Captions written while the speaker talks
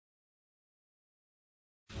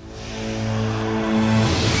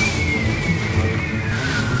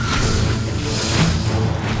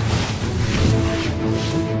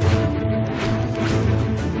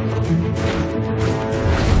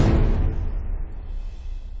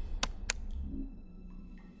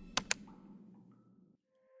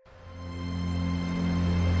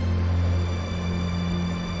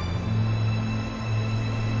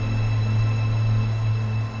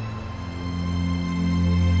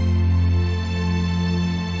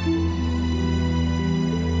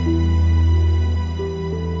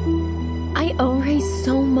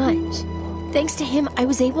so much. Thanks to him, I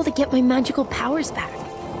was able to get my magical powers back.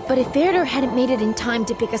 But if Feridor hadn't made it in time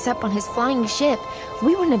to pick us up on his flying ship,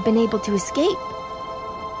 we wouldn't have been able to escape.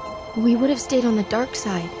 We would have stayed on the dark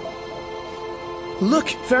side. Look,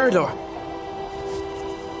 Feridor!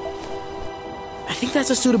 I think that's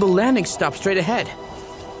a suitable landing stop straight ahead.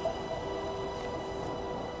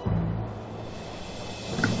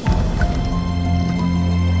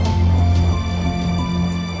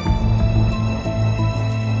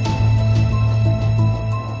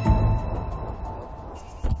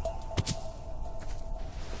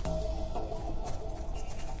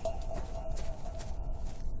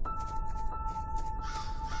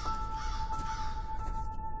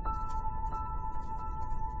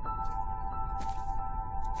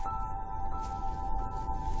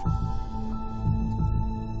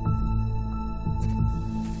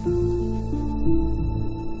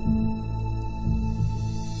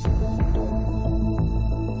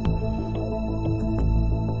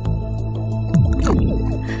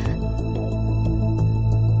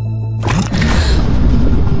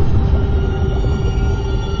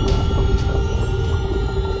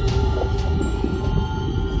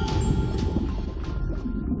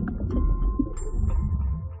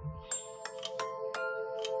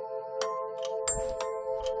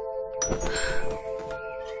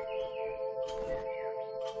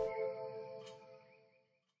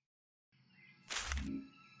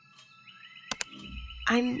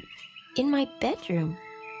 I'm in my bedroom.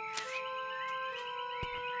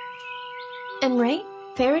 And right,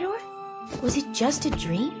 Feridor? Was it just a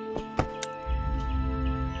dream?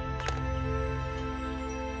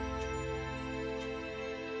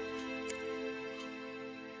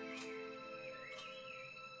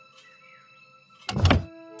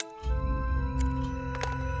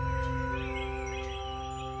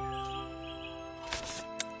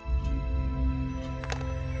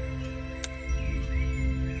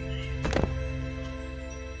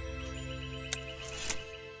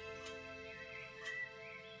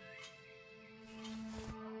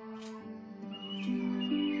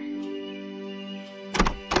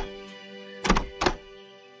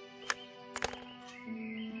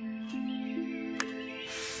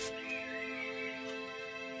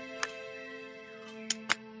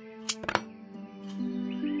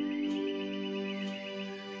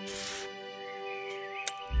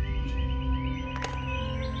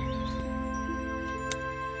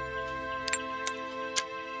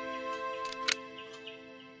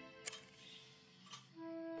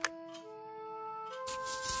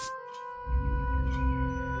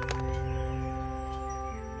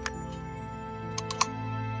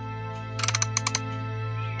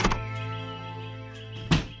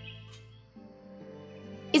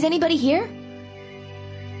 Is anybody here?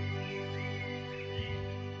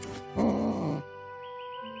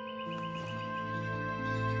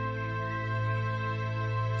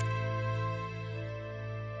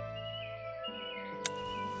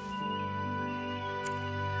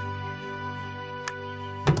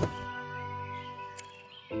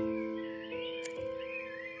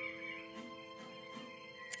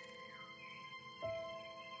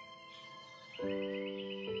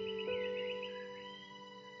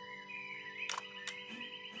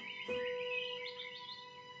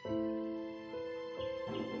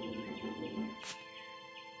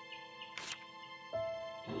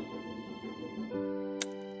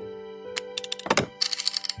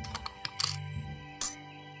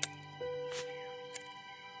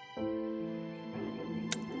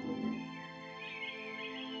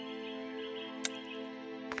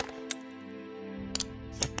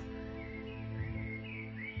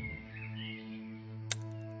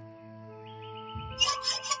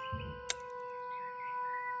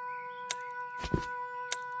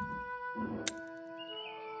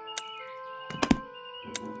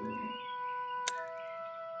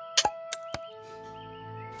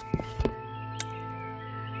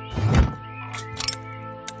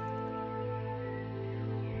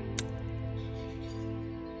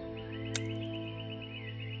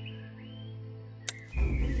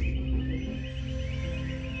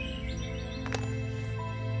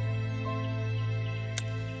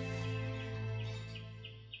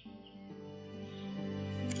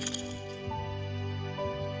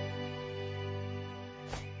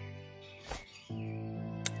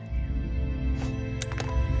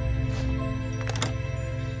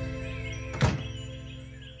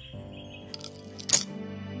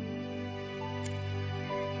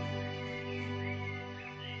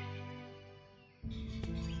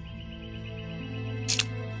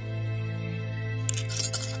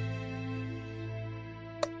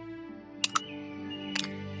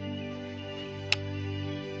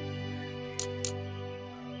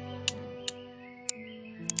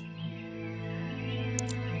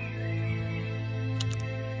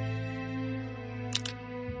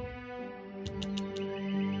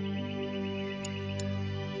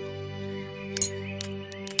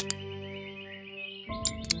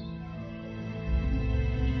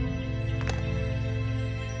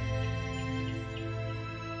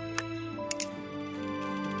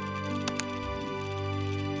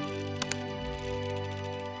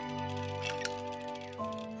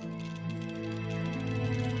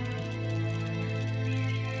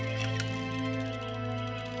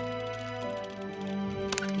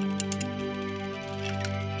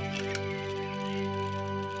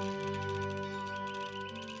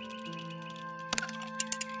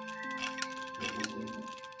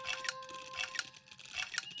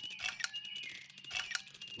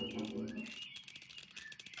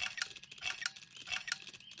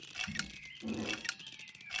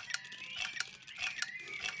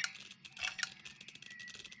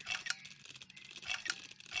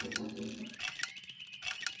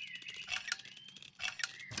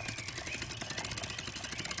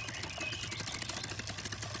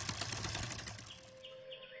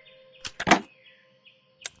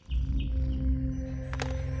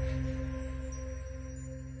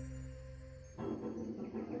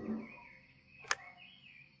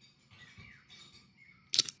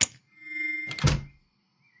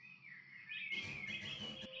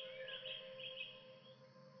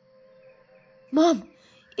 Mom,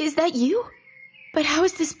 is that you? But how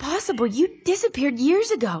is this possible? You disappeared years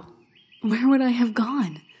ago. Where would I have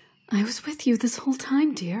gone? I was with you this whole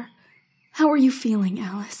time, dear. How are you feeling,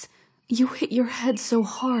 Alice? You hit your head so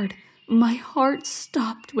hard. My heart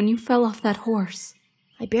stopped when you fell off that horse.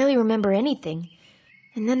 I barely remember anything.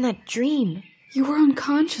 And then that dream. You were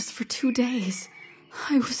unconscious for 2 days.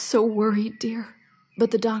 I was so worried, dear. But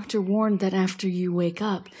the doctor warned that after you wake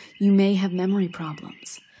up, you may have memory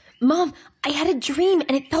problems. Mom, I had a dream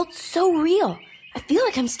and it felt so real. I feel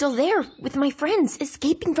like I'm still there with my friends,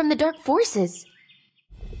 escaping from the dark forces.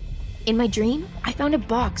 In my dream, I found a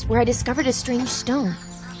box where I discovered a strange stone.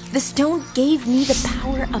 The stone gave me the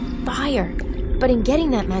power of fire. But in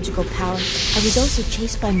getting that magical power, I was also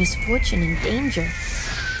chased by misfortune and danger.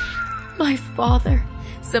 My father,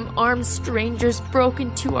 some armed strangers broke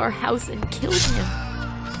into our house and killed him.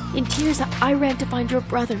 In tears, I ran to find your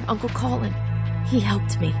brother, Uncle Colin. He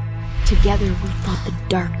helped me. Together, we fought the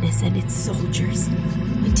darkness and its soldiers,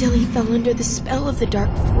 until he fell under the spell of the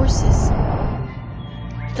dark forces.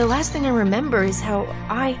 The last thing I remember is how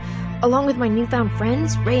I, along with my newfound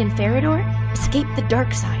friends, Ray and Farador, escaped the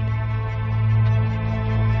dark side.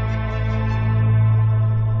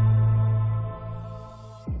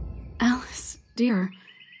 Alice, dear,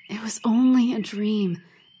 it was only a dream.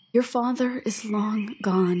 Your father is long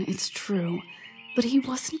gone, it's true, but he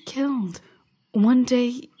wasn't killed. One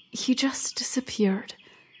day, he just disappeared,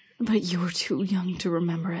 but you were too young to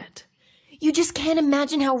remember it. You just can't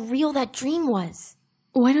imagine how real that dream was.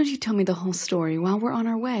 Why don't you tell me the whole story while we're on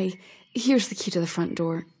our way? Here's the key to the front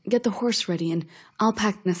door. Get the horse ready and I'll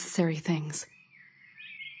pack the necessary things.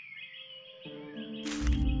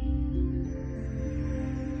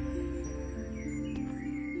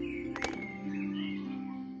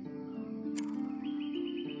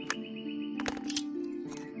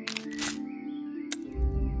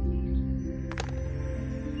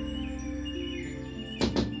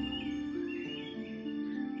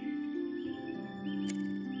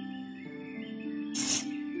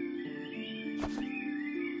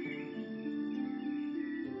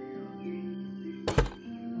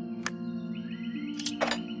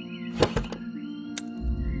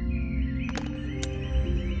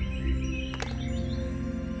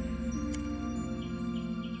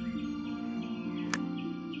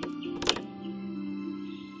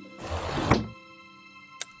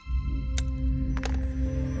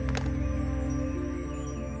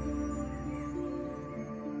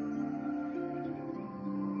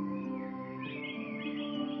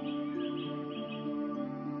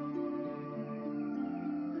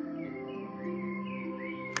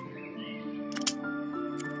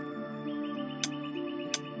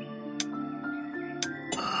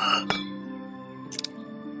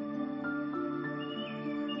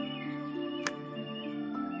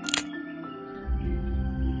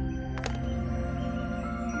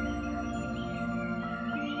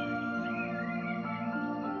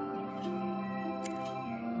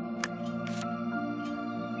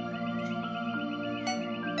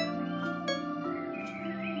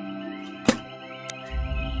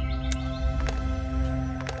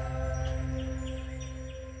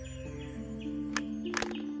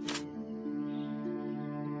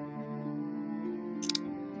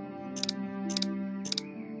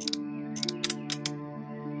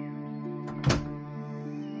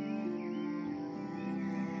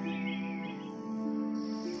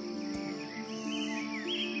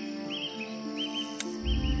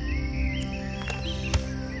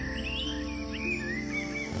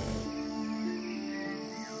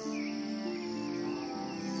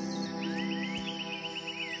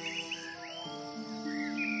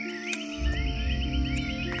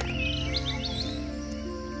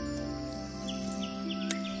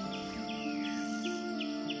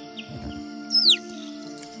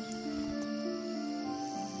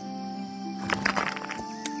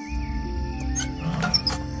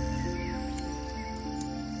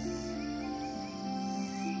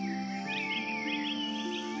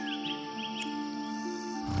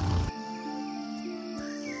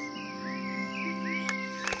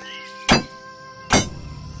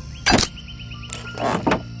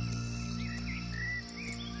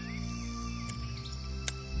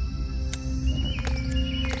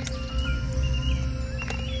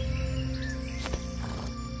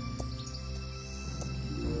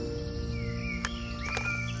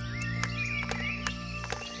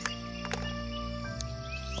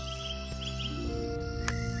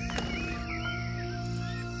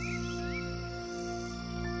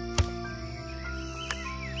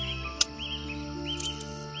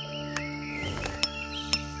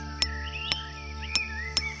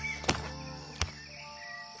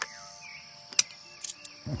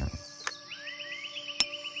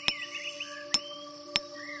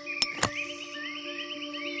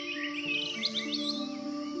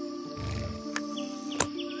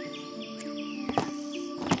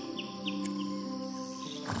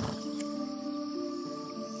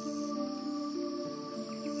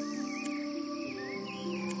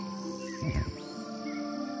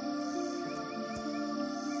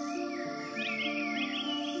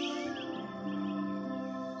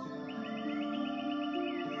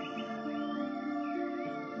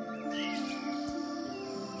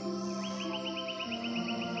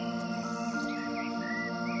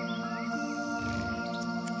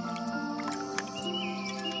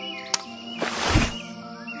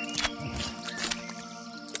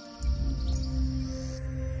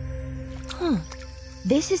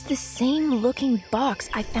 This is the same looking box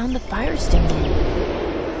I found the fire stinger in.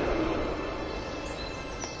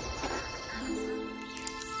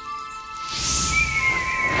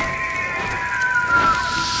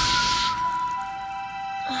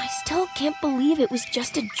 I still can't believe it was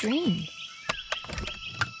just a dream.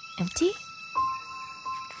 Empty?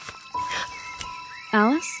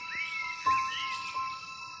 Alice?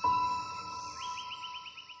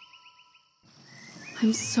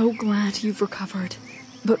 I'm so glad you've recovered.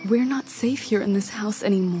 But we're not safe here in this house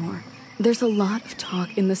anymore. There's a lot of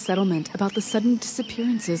talk in the settlement about the sudden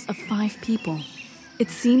disappearances of 5 people. It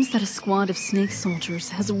seems that a squad of snake soldiers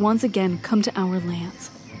has once again come to our lands.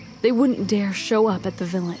 They wouldn't dare show up at the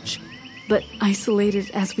village. But isolated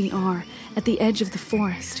as we are, at the edge of the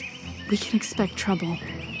forest, we can expect trouble.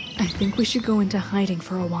 I think we should go into hiding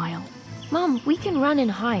for a while. Mom, we can run and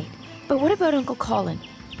hide. But what about Uncle Colin?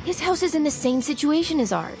 His house is in the same situation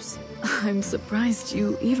as ours. I'm surprised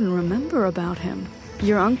you even remember about him.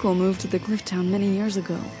 Your uncle moved to the cliff town many years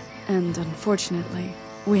ago, and unfortunately,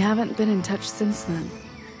 we haven't been in touch since then.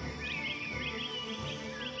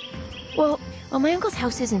 Well, my uncle's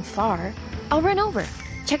house isn't far. I'll run over,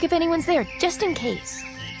 check if anyone's there, just in case.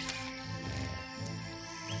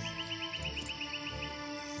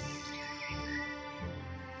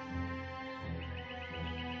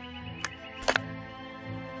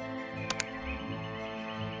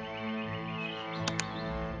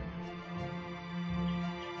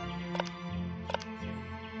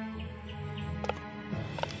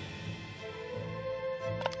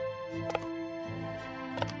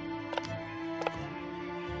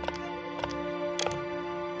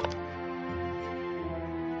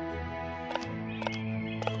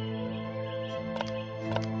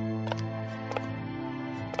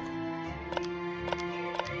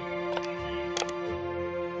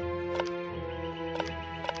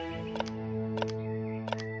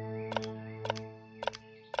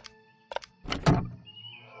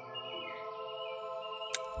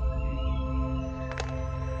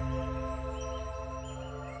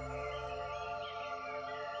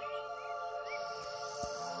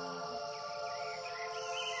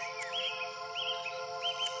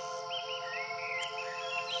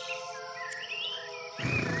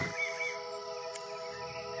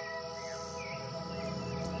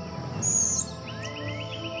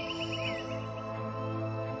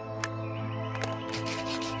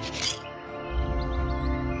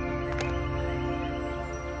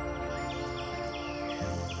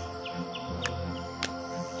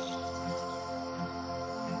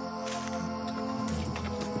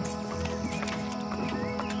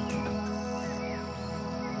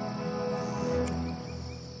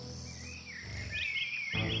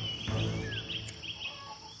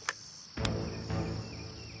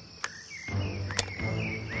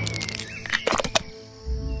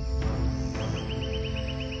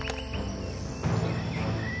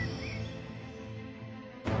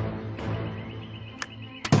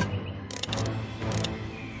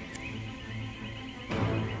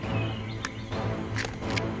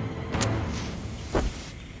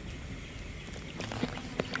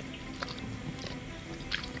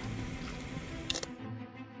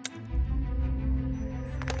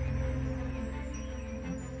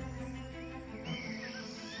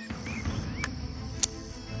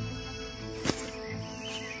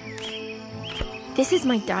 This is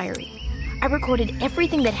my diary. I recorded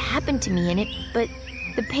everything that happened to me in it, but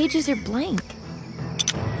the pages are blank.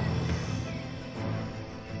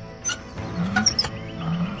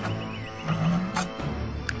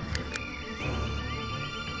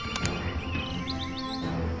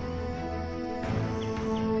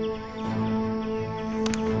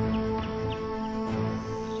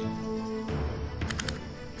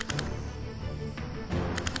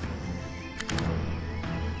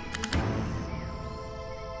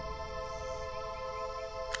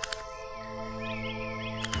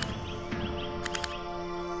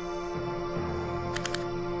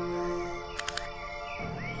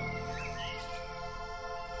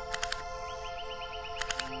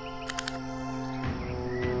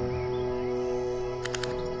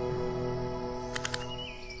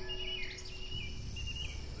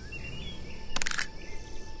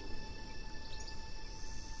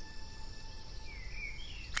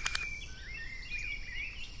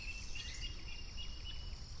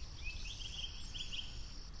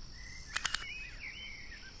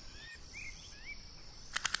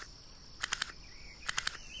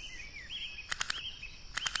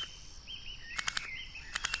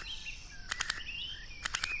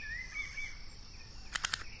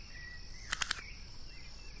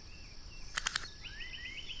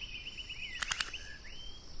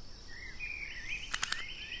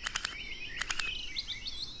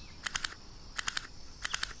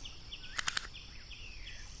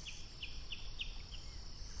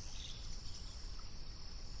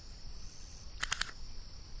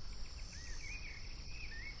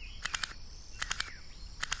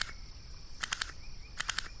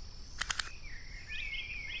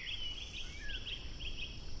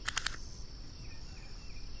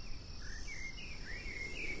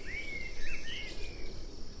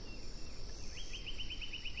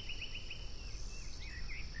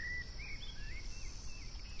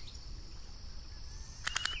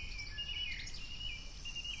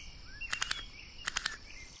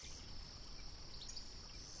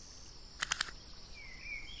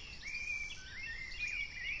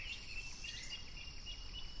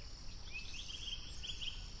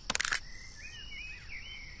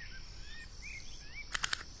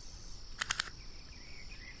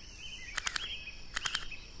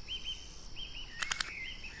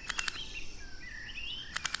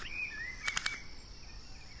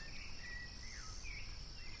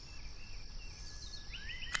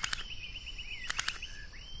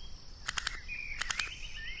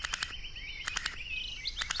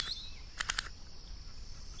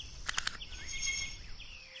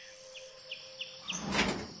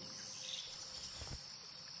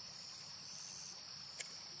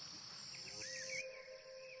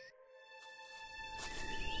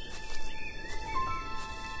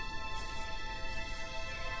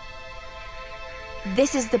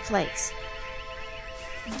 This is the place.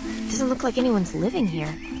 Doesn't look like anyone's living here.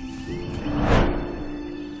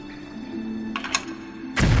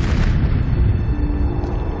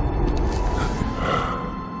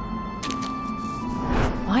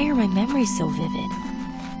 Why are my memories so vivid?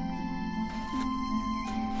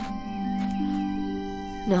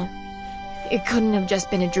 No, it couldn't have just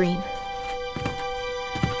been a dream.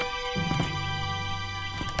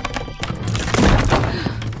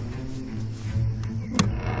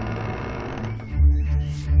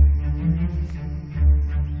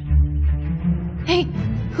 Hey,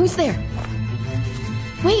 who's there?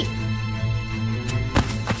 Wait!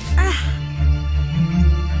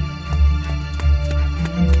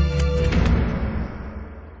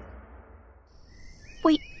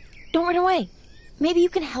 Wait, don't run away. Maybe you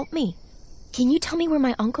can help me. Can you tell me where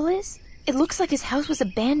my uncle is? It looks like his house was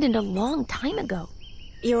abandoned a long time ago.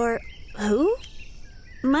 You're... who?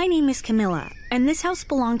 My name is Camilla, and this house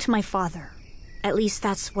belonged to my father. At least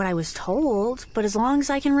that's what I was told, but as long as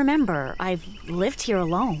I can remember, I've lived here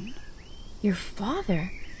alone. Your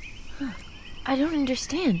father? Huh. I don't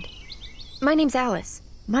understand. My name's Alice.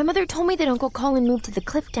 My mother told me that Uncle Colin moved to the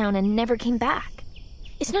cliff town and never came back.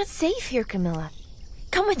 It's not safe here, Camilla.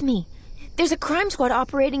 Come with me. There's a crime squad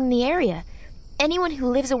operating in the area. Anyone who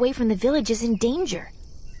lives away from the village is in danger.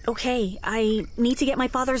 Okay, I need to get my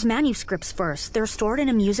father's manuscripts first. They're stored in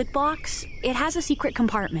a music box. It has a secret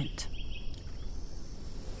compartment.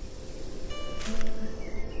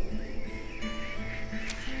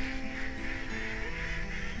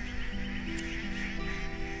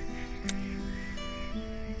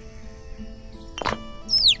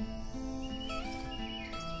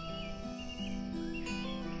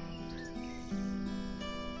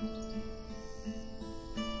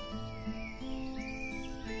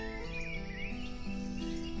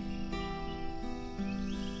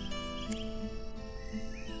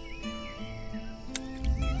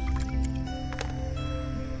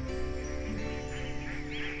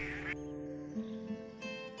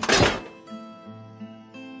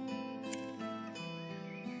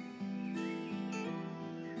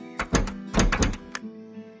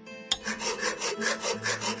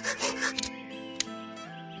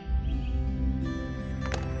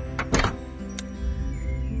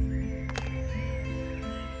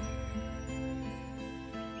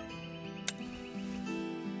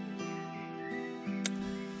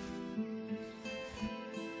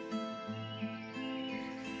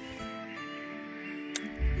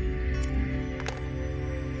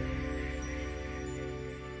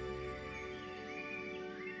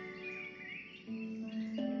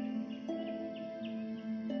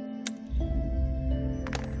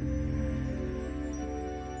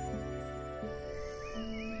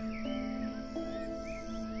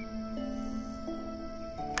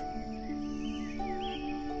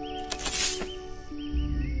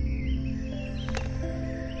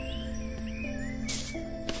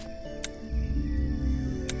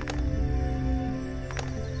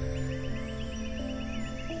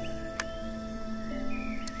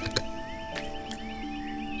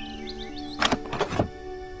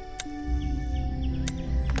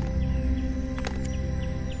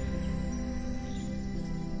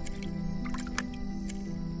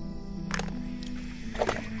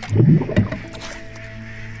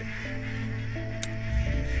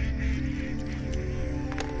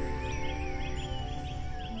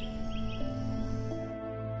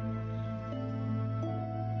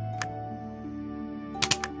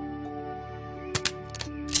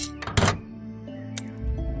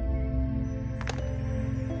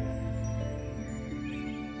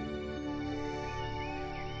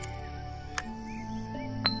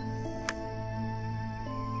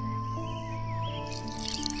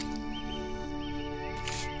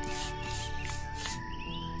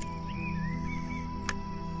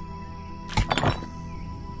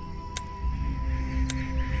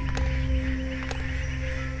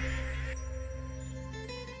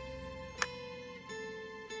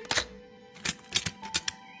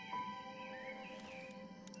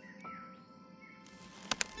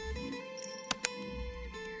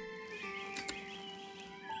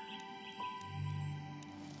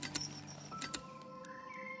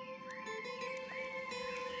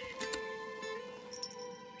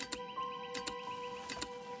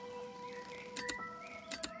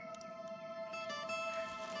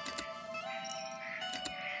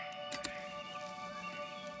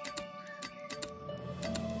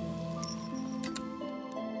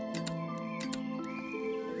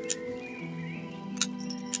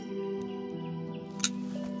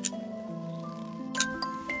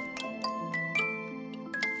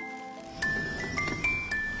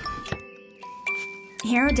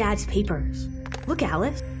 Here are Dad's papers. Look,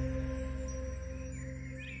 Alice.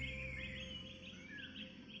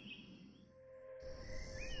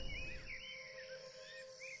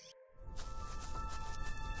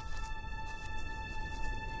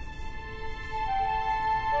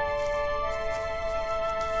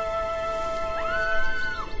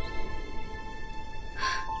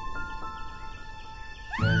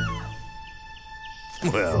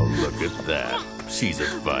 Well, look at that. She's a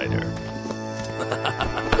fighter.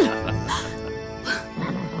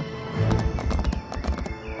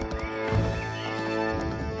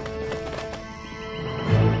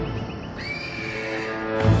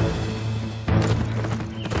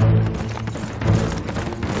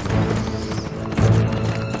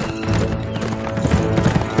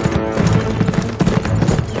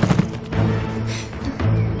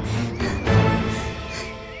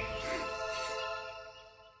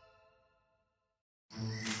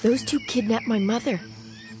 Those two kidnapped my mother.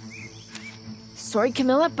 Sorry,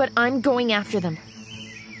 Camilla, but I'm going after them.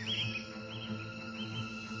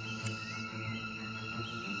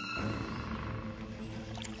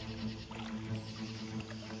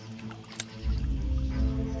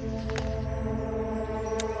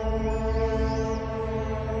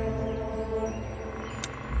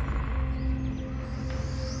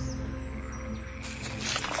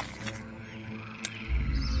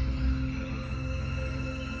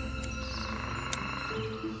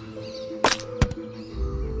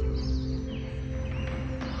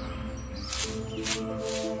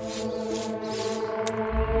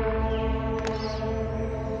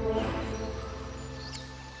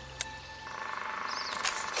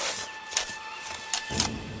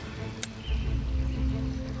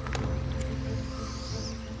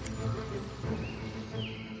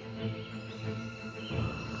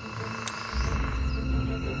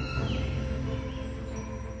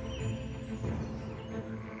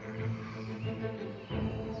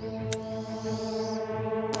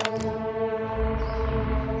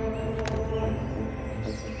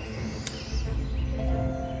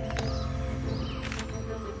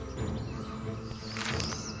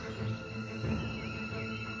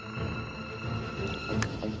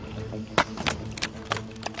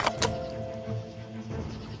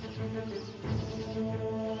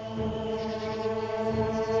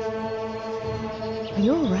 Are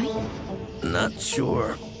you alright? Not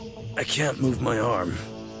sure. I can't move my arm.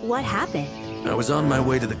 What happened? I was on my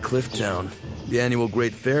way to the cliff town. The annual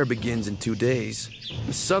Great Fair begins in 2 days.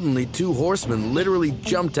 And suddenly, 2 horsemen literally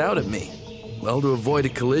jumped out at me. Well, to avoid a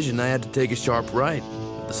collision, I had to take a sharp right.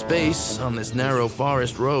 But the space on this narrow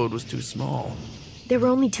forest road was too small. There were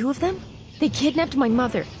only 2 of them? They kidnapped my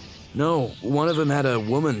mother. No, one of them had a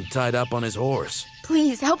woman tied up on his horse.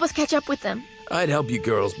 Please, help us catch up with them. I'd help you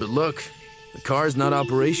girls, but look, the car's not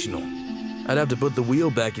operational. I'd have to put the wheel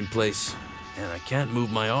back in place, and I can't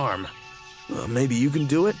move my arm. Well, maybe you can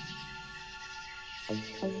do it?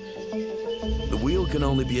 The wheel can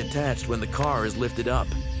only be attached when the car is lifted up.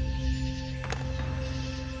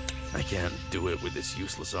 I can't do it with this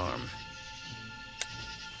useless arm.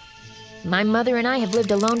 My mother and I have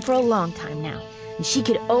lived alone for a long time now, and she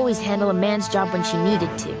could always handle a man's job when she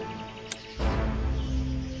needed to.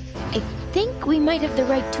 I think we might have the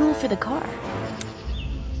right tool for the car.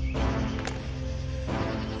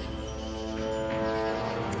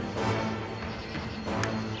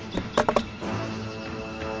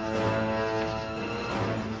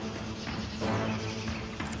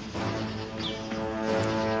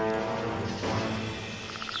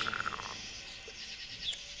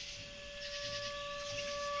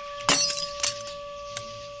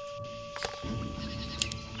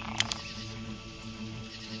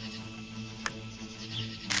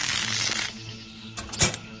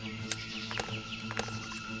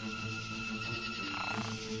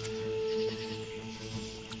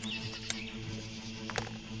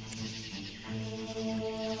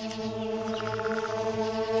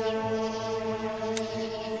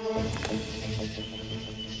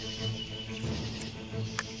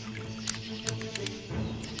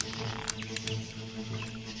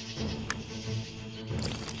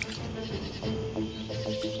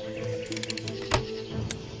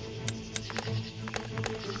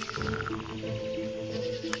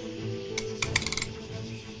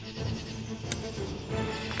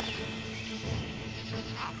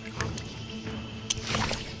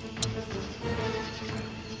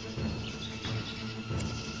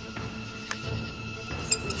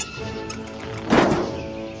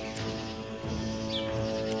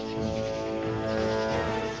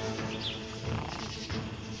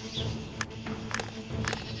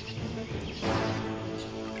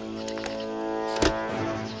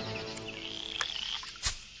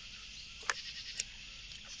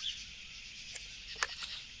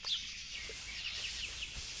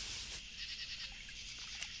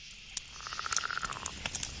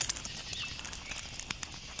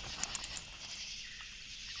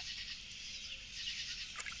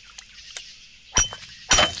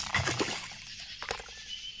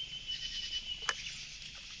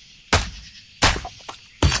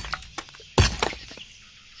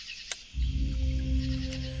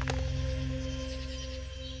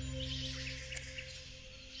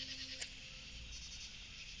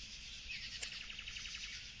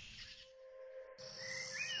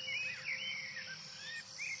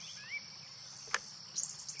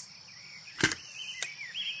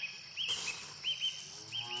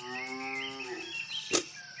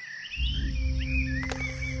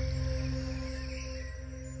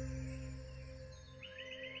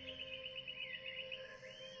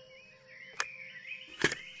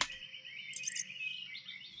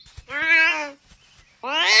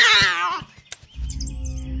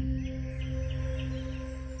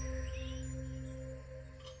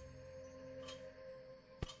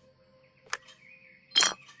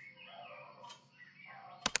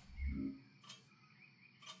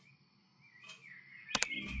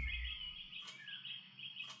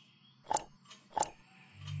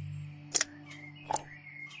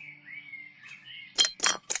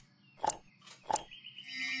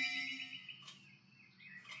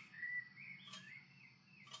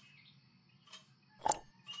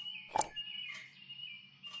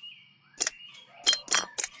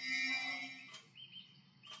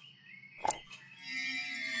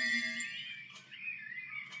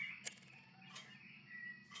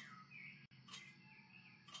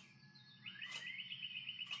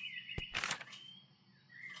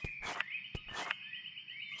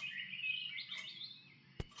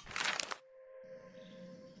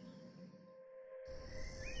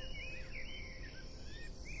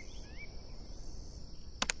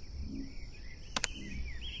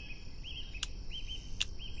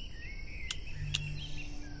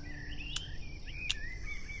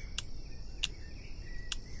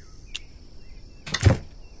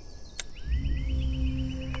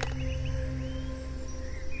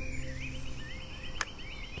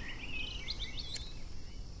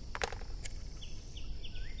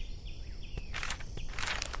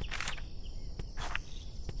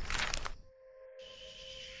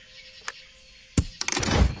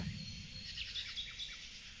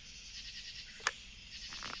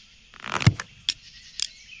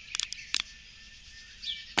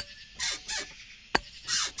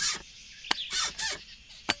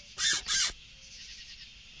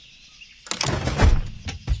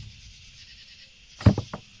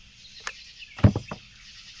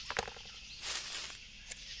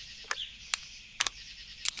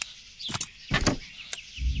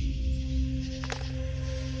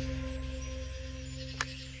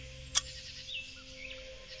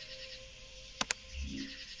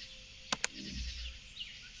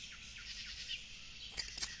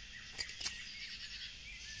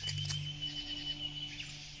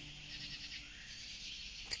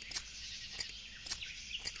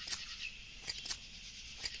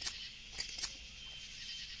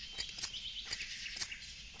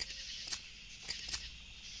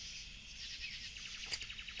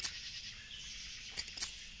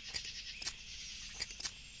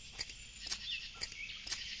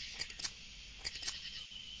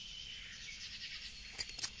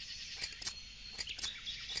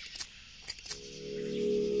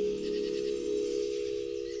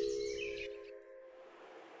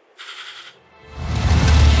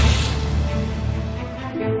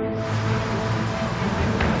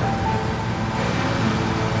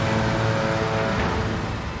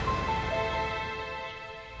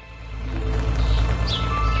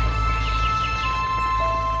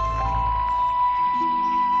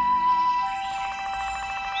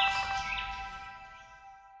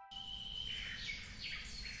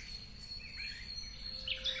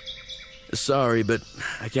 Sorry, but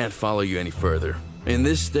I can't follow you any further. In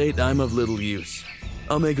this state, I'm of little use.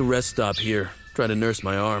 I'll make a rest stop here, try to nurse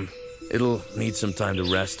my arm. It'll need some time to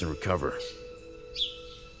rest and recover.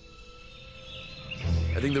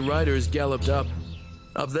 I think the rider has galloped up.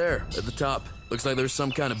 Up there, at the top. Looks like there's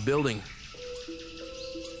some kind of building.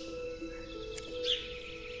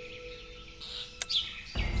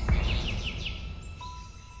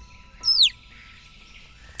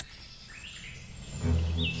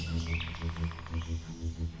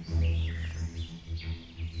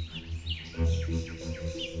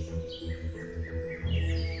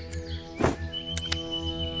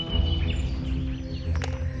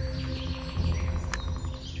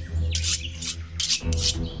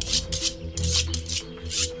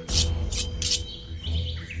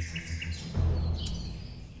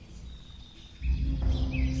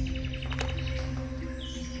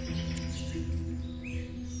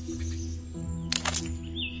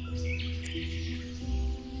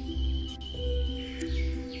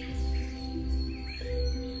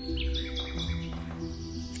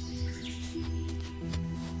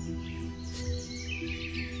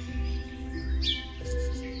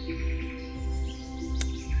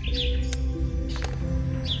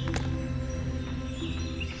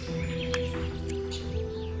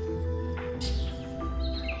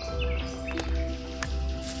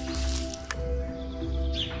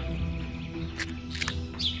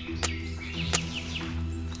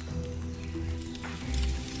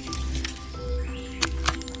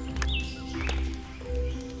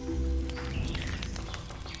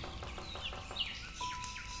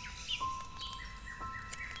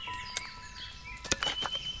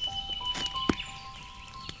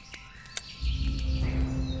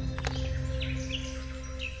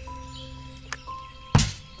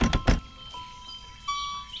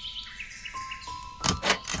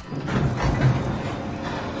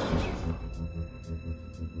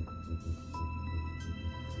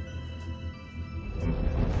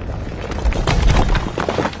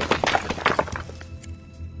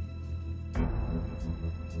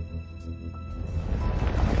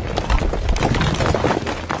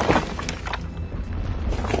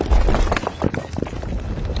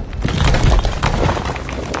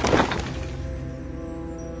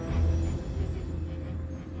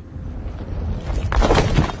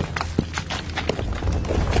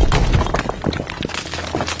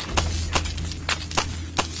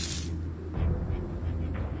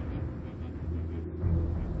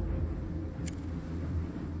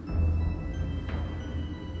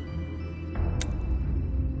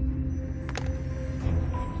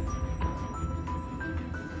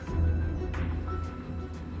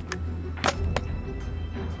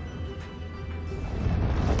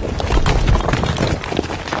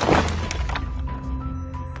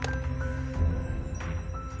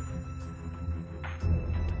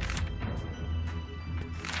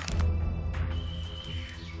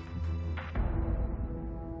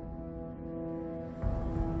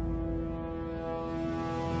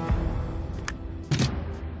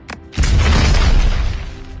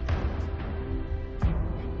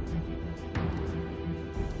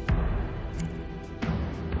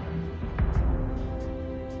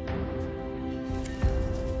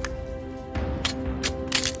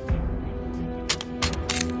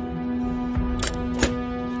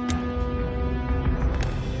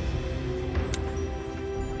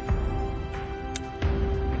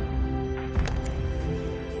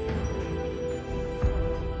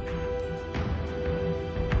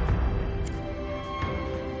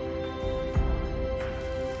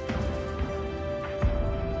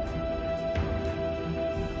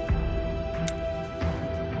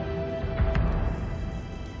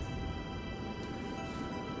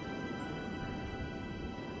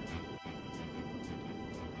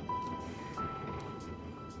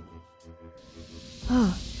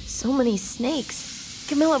 Oh, so many snakes.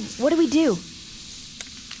 Camilla, what do we do?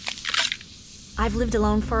 I've lived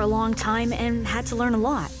alone for a long time and had to learn a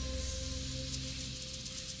lot.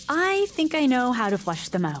 I think I know how to flush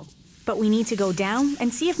them out, but we need to go down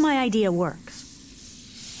and see if my idea works.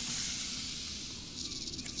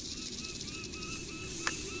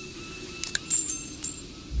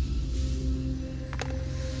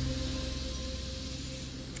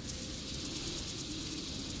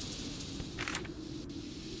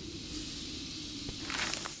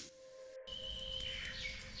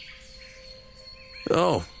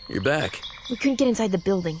 Oh, you're back. We couldn't get inside the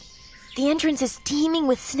building. The entrance is teeming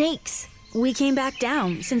with snakes. We came back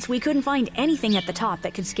down since we couldn't find anything at the top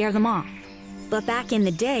that could scare them off. But back in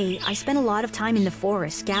the day, I spent a lot of time in the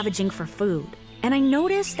forest scavenging for food. And I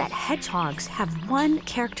noticed that hedgehogs have one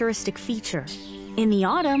characteristic feature. In the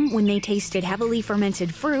autumn, when they tasted heavily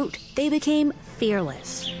fermented fruit, they became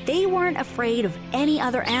fearless. They weren't afraid of any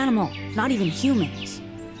other animal, not even humans.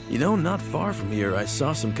 You know, not far from here, I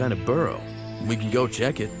saw some kind of burrow. We can go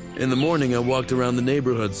check it. In the morning, I walked around the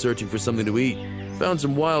neighborhood searching for something to eat. Found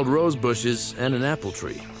some wild rose bushes and an apple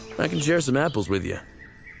tree. I can share some apples with you.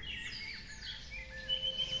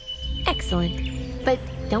 Excellent. But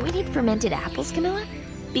don't we need fermented apples, Camilla?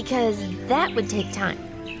 Because that would take time.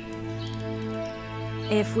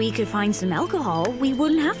 If we could find some alcohol, we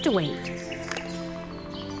wouldn't have to wait.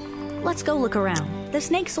 Let's go look around. The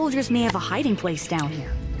snake soldiers may have a hiding place down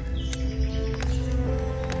here.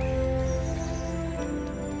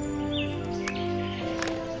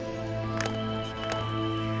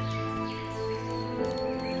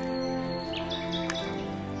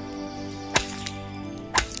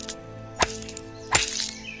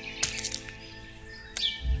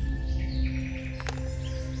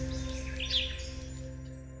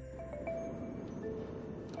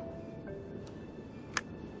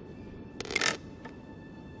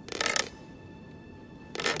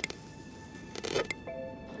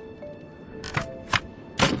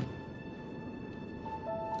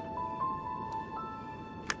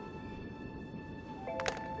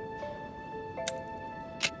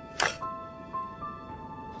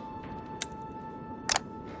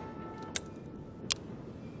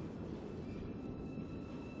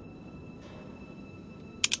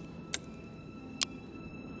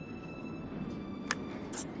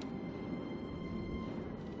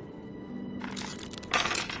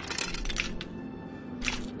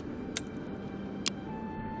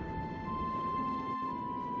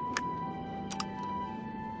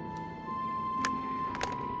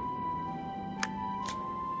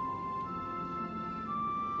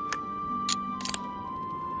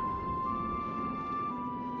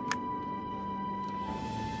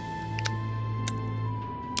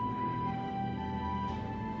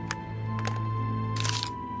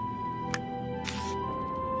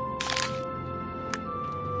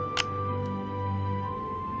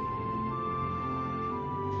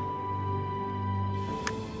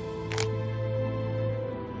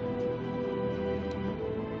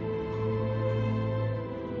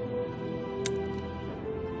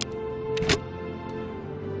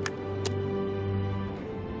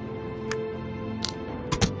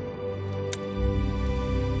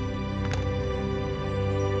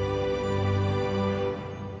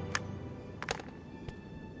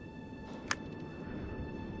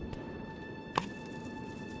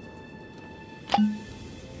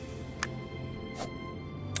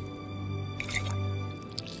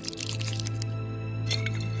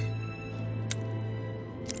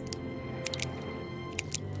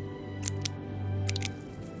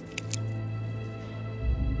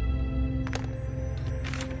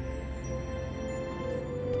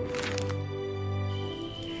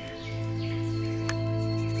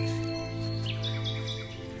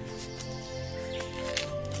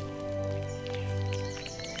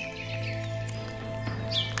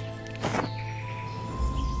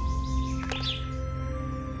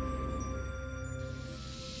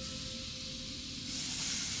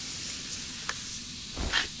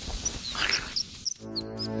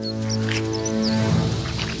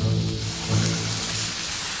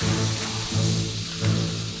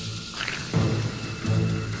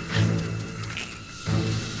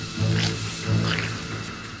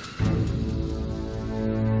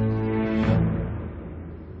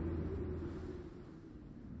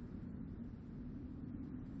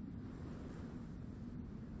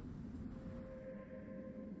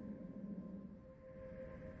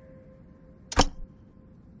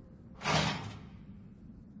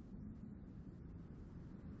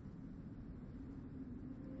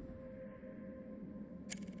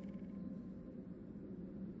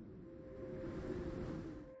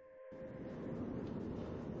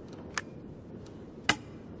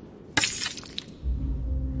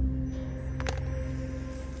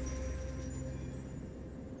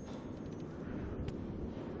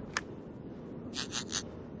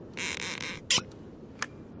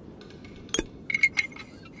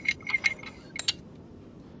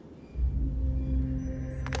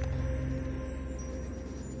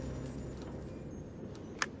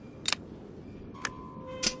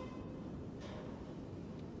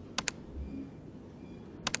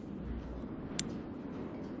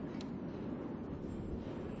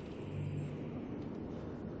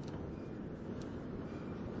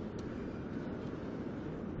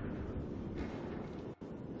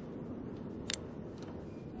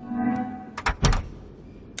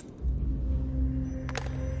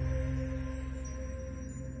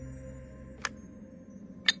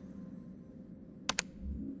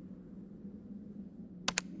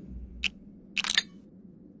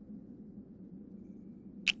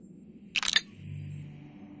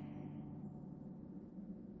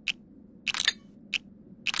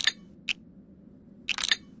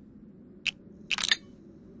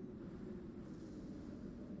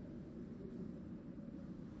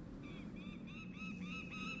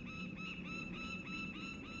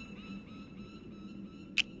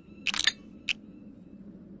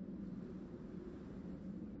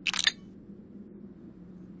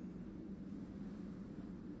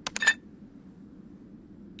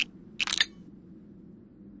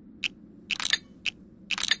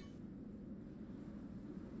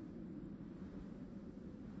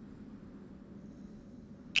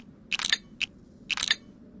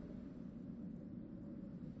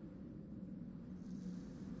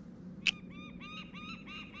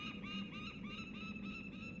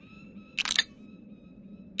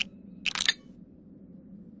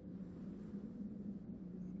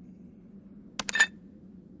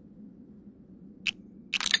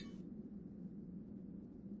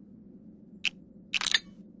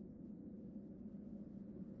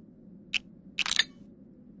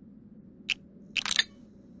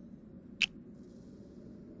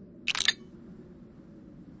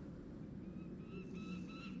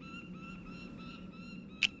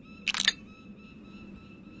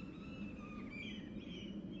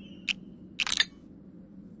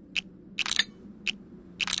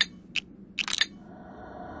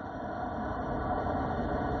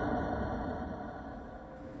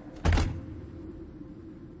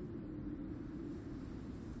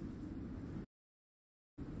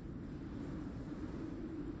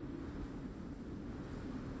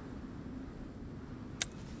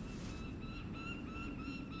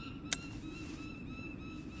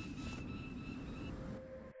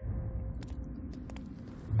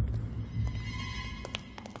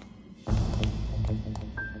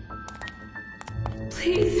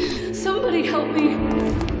 Somebody help me!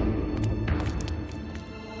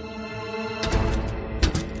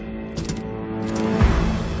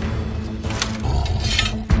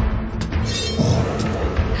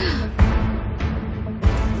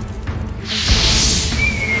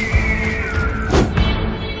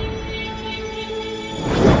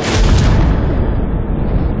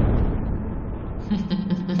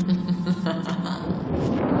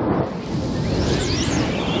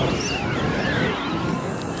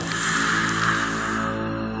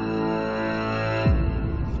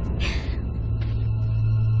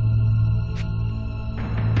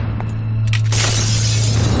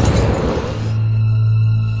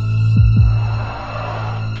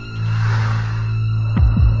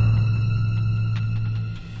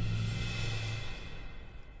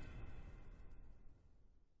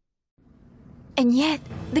 And yet,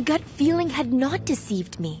 the gut feeling had not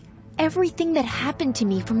deceived me. Everything that happened to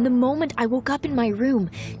me from the moment I woke up in my room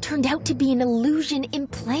turned out to be an illusion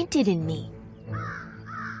implanted in me.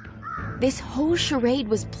 This whole charade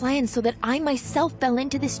was planned so that I myself fell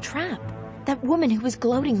into this trap. That woman who was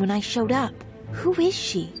gloating when I showed up. Who is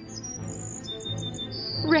she?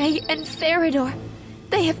 Ray and Farador,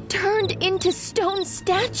 they have turned into stone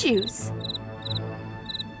statues.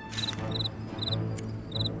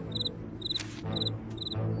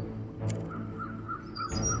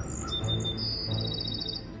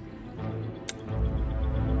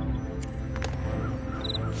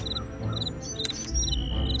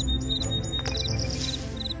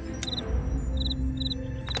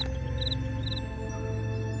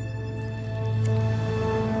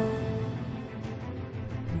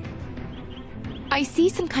 I see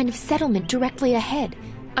some kind of settlement directly ahead.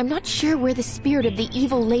 I'm not sure where the spirit of the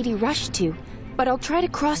evil lady rushed to, but I'll try to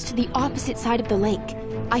cross to the opposite side of the lake.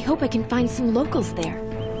 I hope I can find some locals there.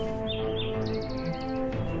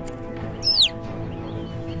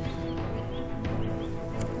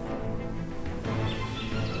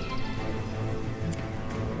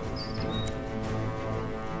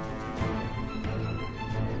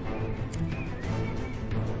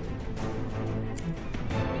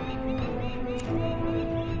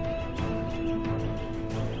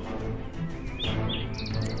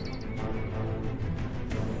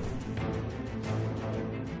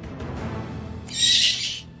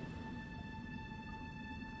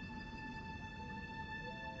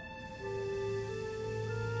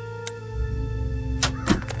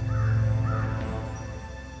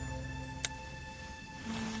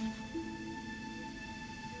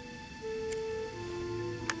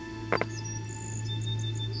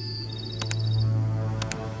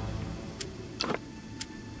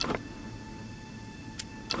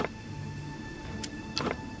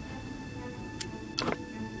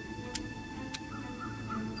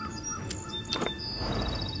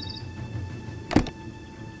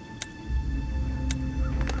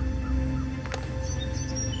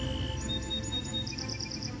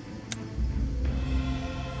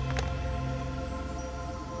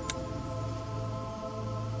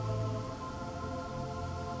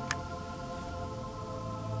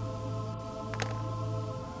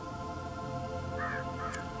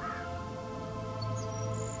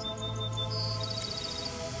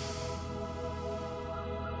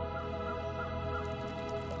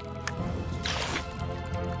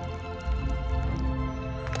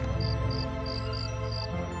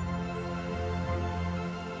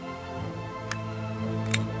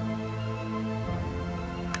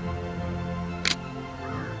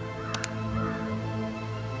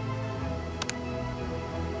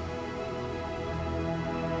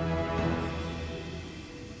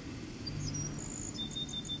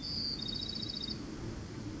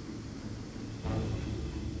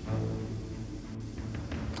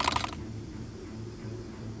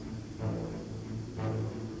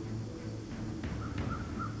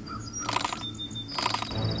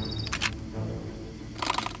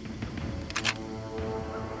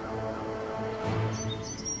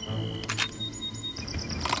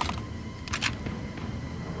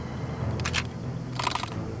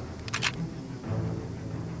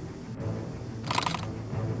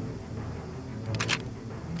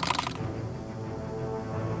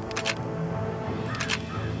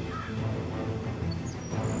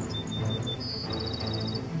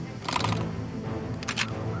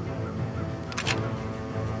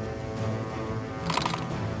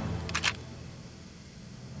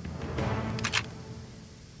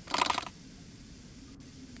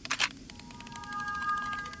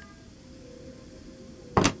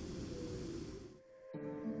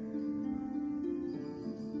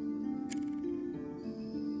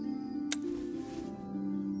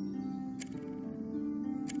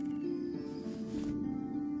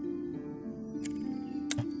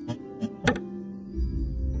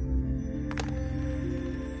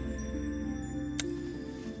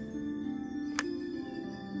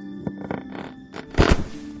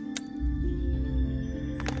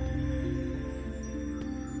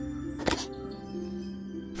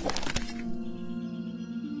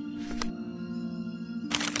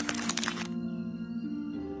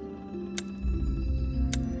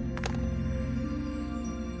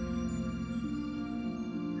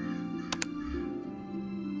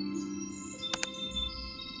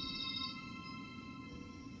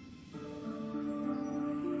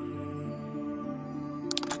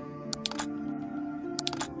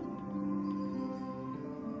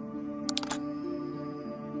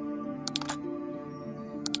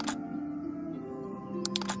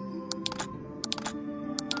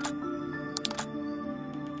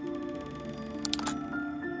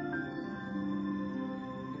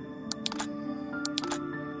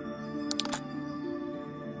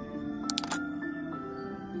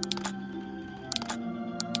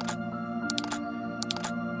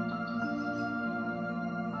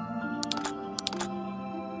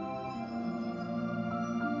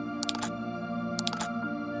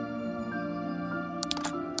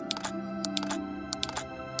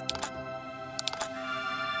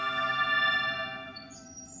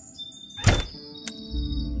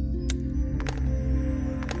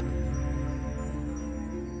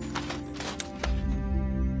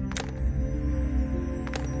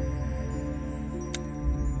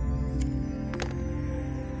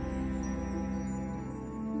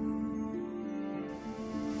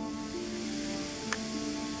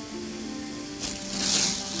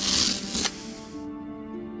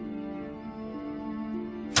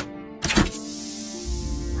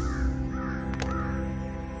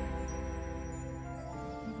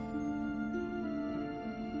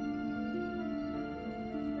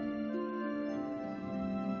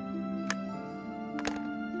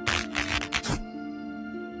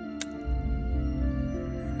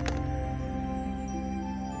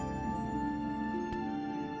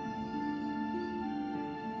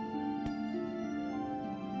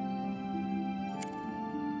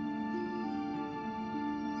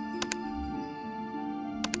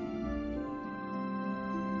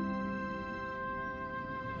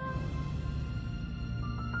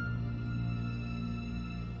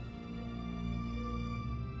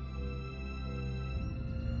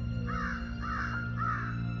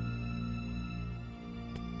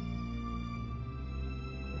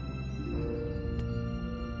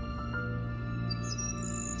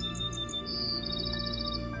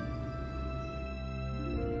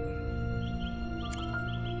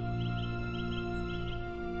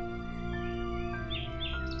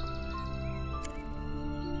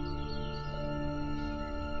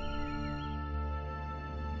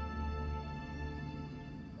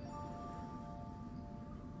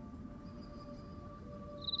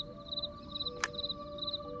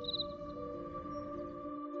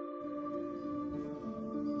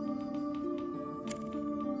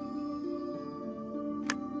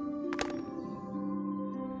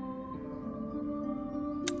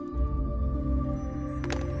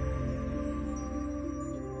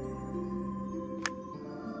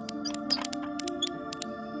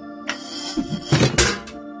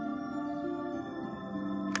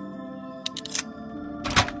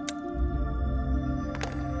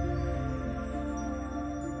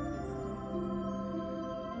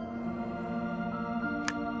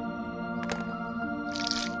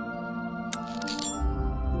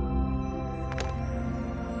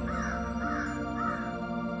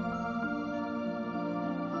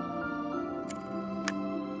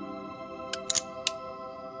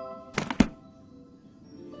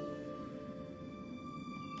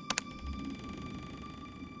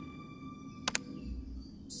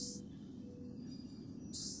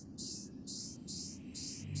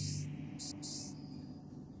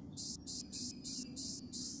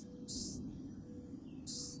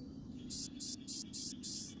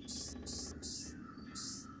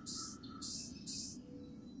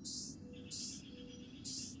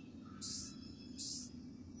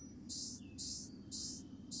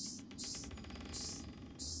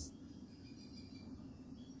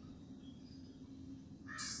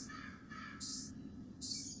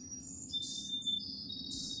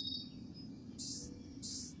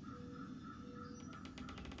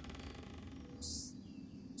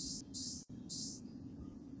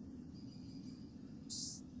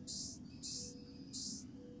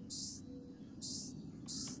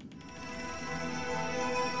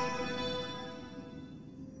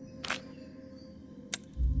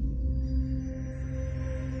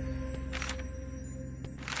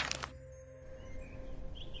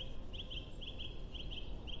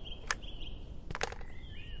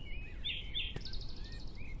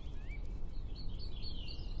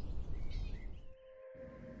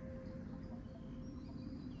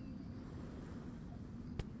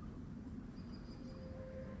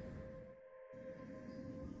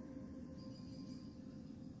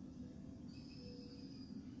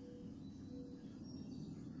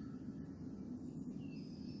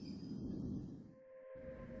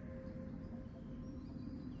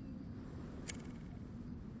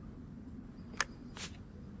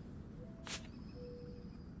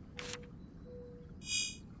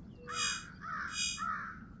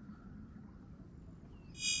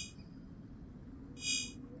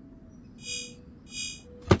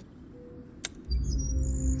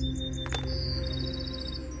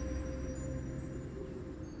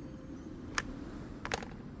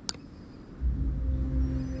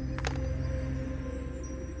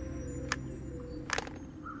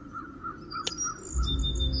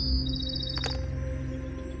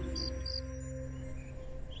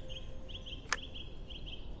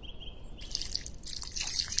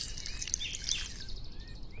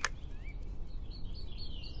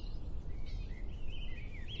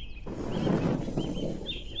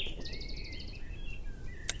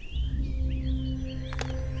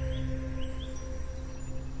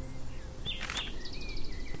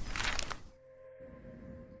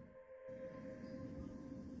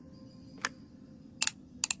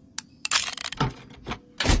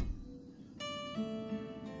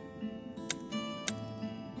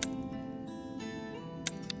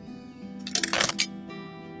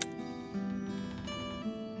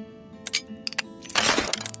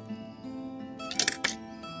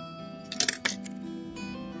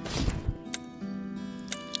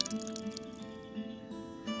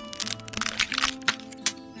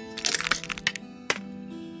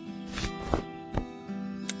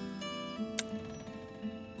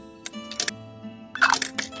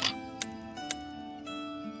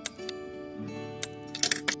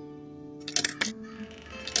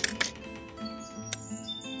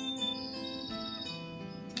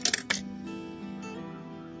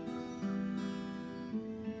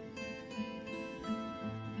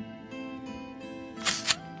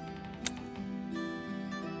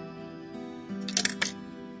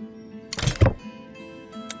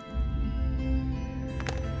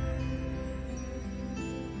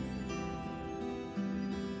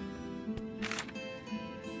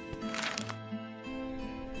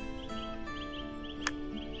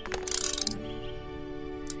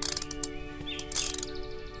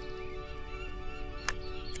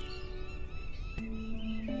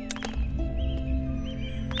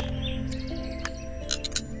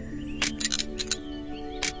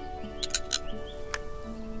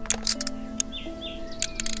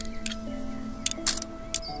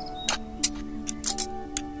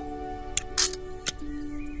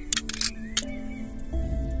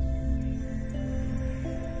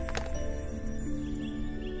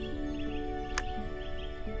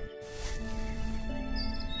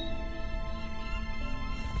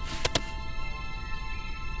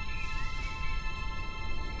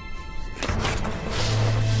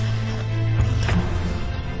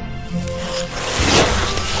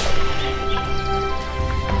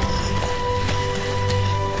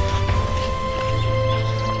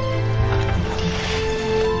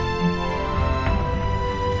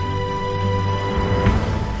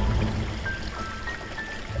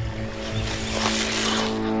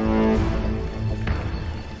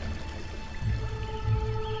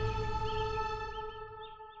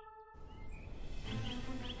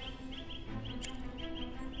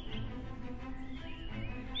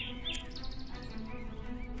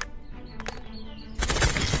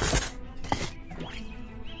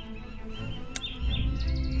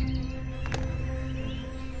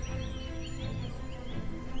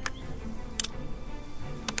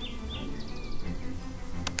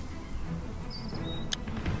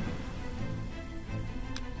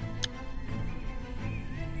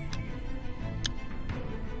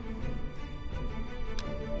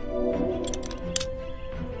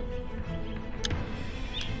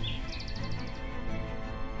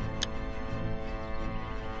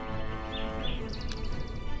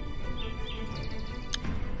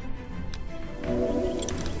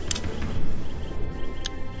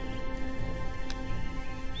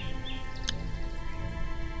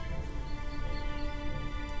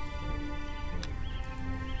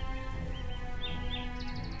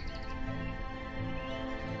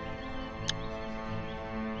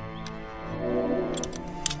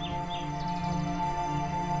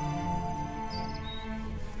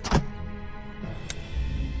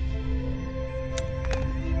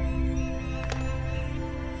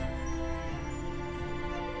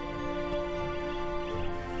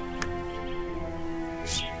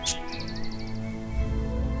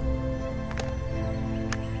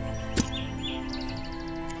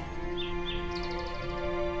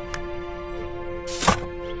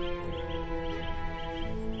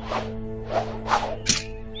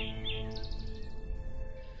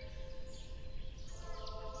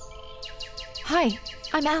 Hi,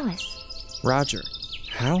 I'm Alice. Roger,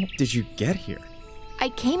 how did you get here? I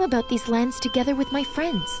came about these lands together with my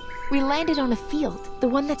friends. We landed on a field, the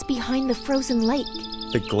one that's behind the frozen lake.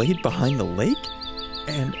 The glade behind the lake?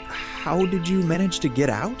 And how did you manage to get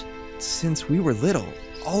out? Since we were little,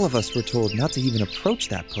 all of us were told not to even approach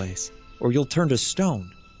that place, or you'll turn to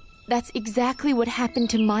stone. That's exactly what happened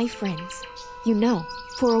to my friends. You know,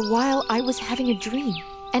 for a while I was having a dream.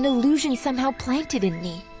 An illusion somehow planted in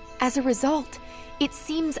me. As a result, it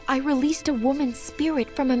seems I released a woman's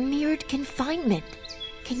spirit from a mirrored confinement.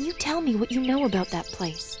 Can you tell me what you know about that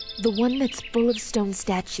place? The one that's full of stone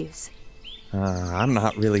statues. I'm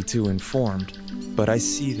not really too informed, but I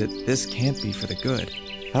see that this can't be for the good.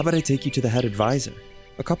 How about I take you to the head advisor?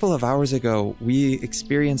 A couple of hours ago, we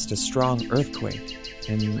experienced a strong earthquake,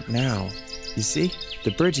 and now, you see,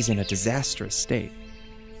 the bridge is in a disastrous state.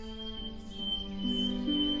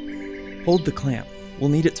 Hold the clamp. We'll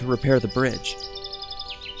need it to repair the bridge.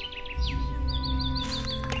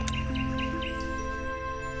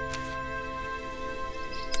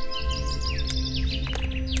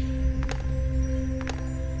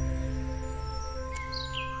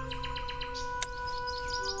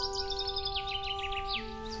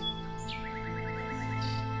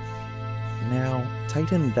 Now,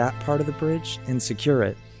 tighten that part of the bridge and secure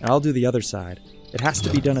it, and I'll do the other side. It has to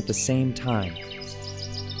be done at the same time.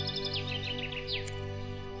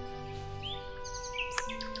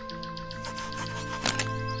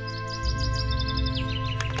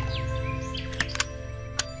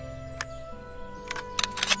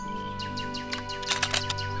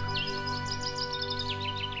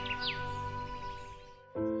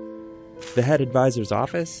 The head advisor's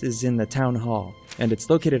office is in the town hall, and it's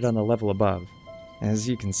located on the level above. As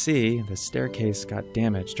you can see, the staircase got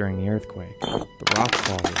damaged during the earthquake. The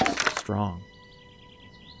rockfall was strong.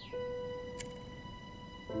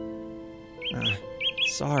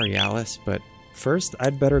 Sorry, Alice, but first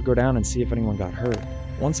I'd better go down and see if anyone got hurt.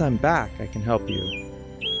 Once I'm back, I can help you.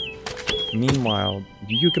 Meanwhile,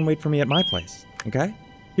 you can wait for me at my place, okay?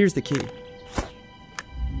 Here's the key.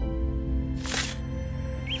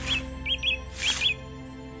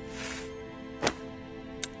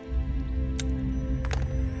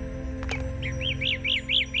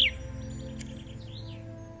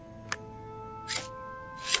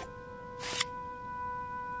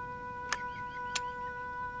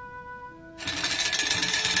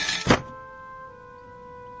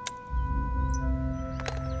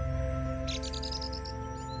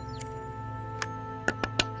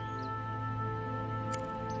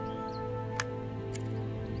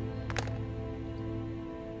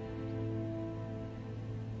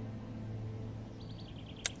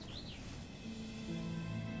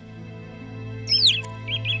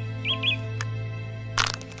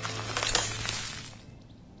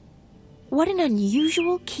 What an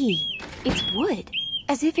unusual key. It's wood,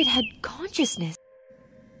 as if it had consciousness.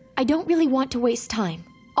 I don't really want to waste time.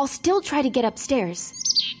 I'll still try to get upstairs.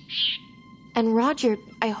 And Roger,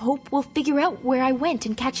 I hope we'll figure out where I went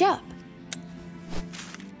and catch up.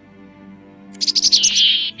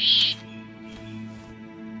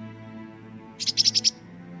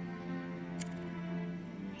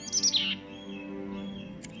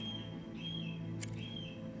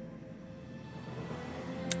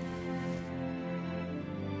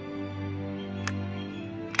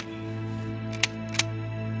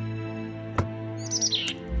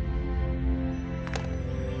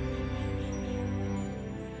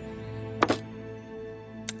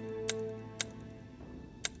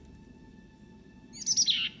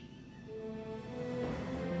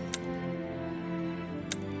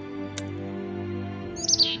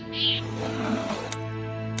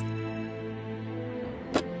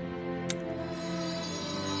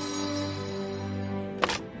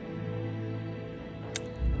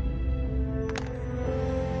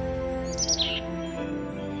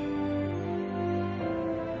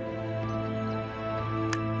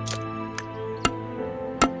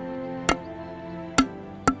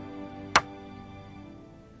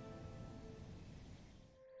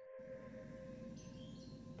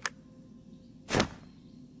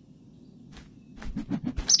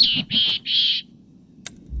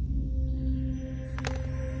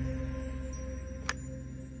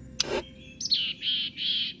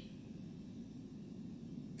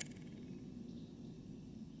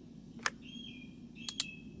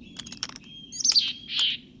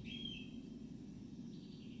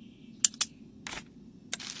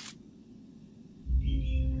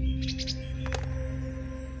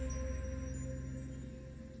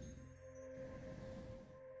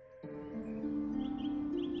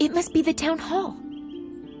 It must be the town hall.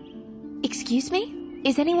 Excuse me?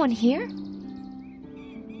 Is anyone here?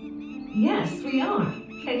 Yes, we are.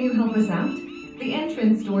 Can you help us out? The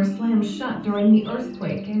entrance door slammed shut during the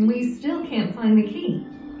earthquake, and we still can't find the key.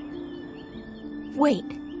 Wait,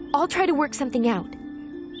 I'll try to work something out.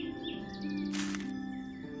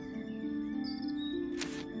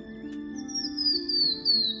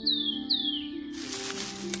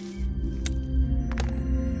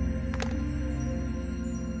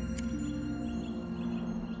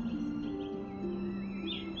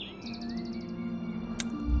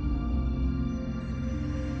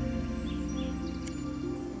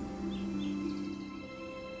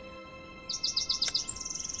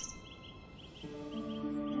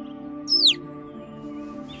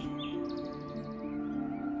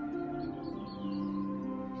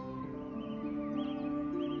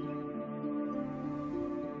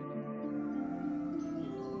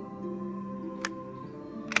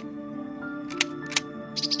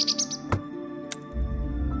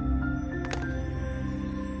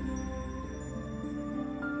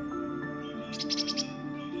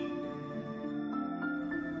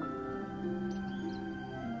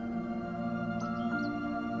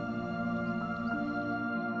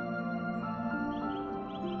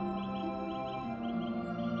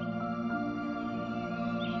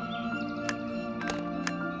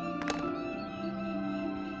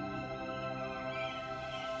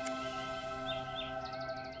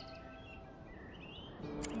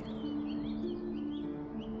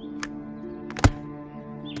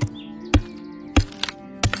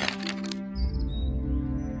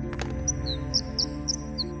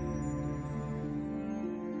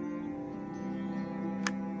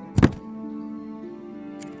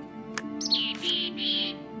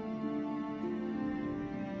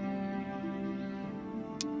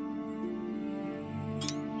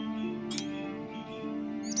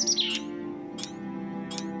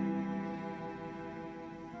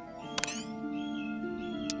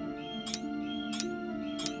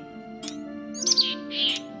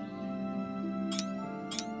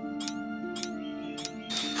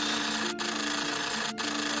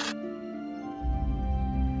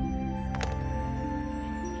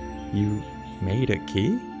 You made a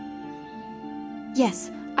key? Yes,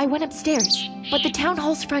 I went upstairs, but the town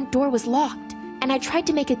hall's front door was locked, and I tried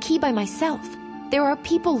to make a key by myself. There are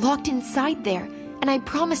people locked inside there, and I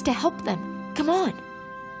promised to help them. Come on.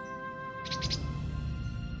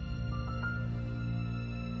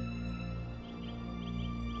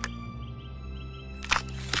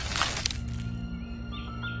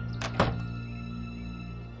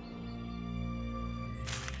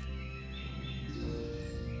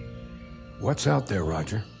 What's out there,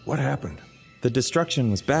 Roger? What happened? The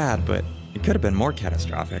destruction was bad, but it could have been more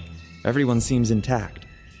catastrophic. Everyone seems intact.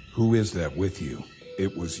 Who is that with you?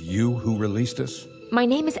 It was you who released us? My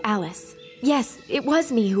name is Alice. Yes, it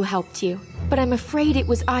was me who helped you. But I'm afraid it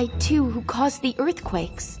was I, too, who caused the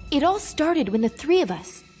earthquakes. It all started when the three of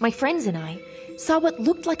us, my friends and I, saw what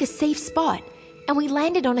looked like a safe spot, and we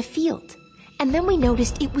landed on a field. And then we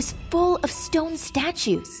noticed it was full of stone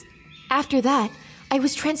statues. After that, I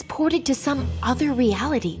was transported to some other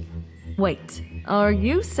reality. Wait, are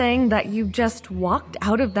you saying that you just walked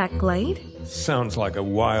out of that glade? Sounds like a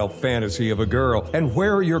wild fantasy of a girl. And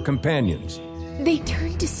where are your companions? They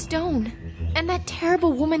turned to stone. And that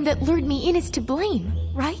terrible woman that lured me in is to blame,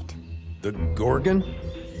 right? The Gorgon?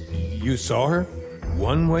 You saw her?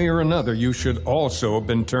 One way or another, you should also have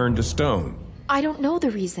been turned to stone. I don't know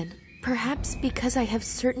the reason. Perhaps because I have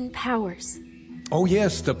certain powers. Oh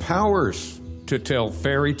yes, the powers. To tell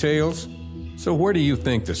fairy tales? So where do you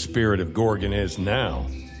think the spirit of Gorgon is now?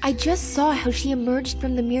 I just saw how she emerged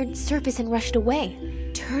from the mirrored surface and rushed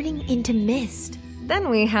away, turning into mist. Then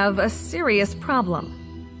we have a serious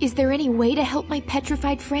problem. Is there any way to help my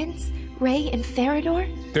petrified friends, Ray and Farador?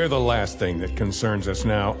 They're the last thing that concerns us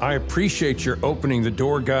now. I appreciate your opening the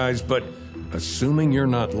door, guys, but assuming you're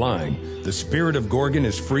not lying, the spirit of Gorgon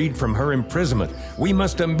is freed from her imprisonment. We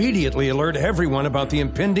must immediately alert everyone about the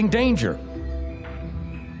impending danger.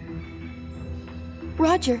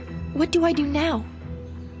 Roger, what do I do now?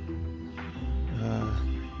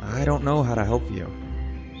 I don't know how to help you.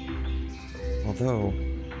 Although,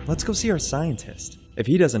 let's go see our scientist. If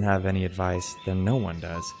he doesn't have any advice, then no one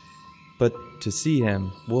does. But to see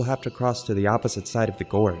him, we'll have to cross to the opposite side of the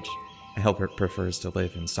gorge. Albert prefers to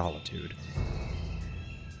live in solitude.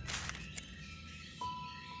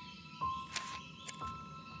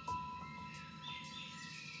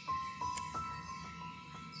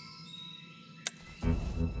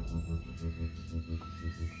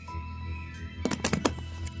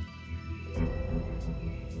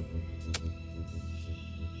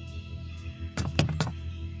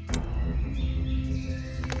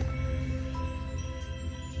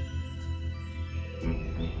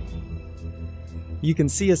 You can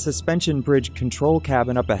see a suspension bridge control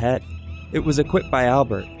cabin up ahead. It was equipped by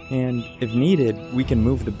Albert, and if needed, we can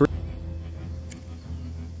move the bridge.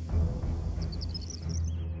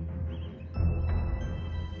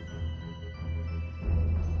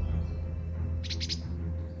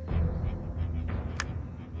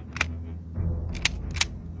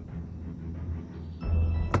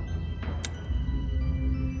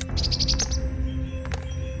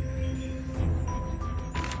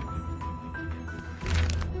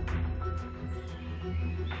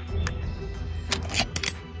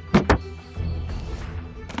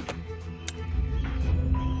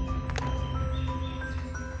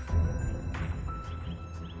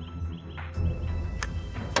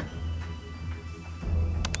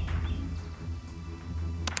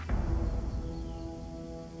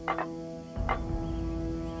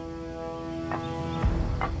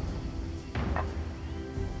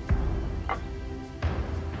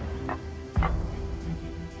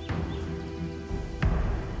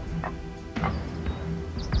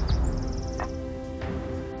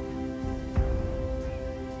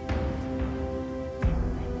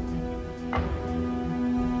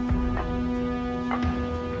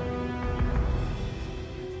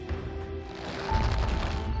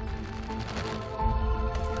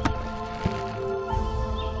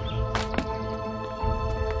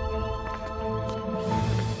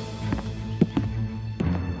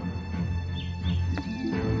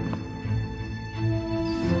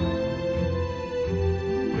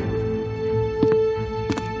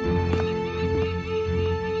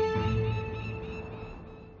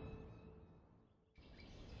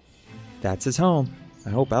 That's his home. I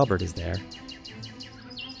hope Albert is there.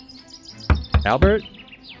 Albert?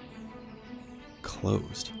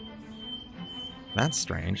 Closed. That's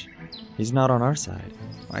strange. He's not on our side.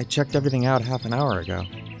 I checked everything out half an hour ago.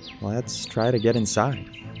 Let's try to get inside.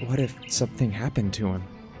 What if something happened to him?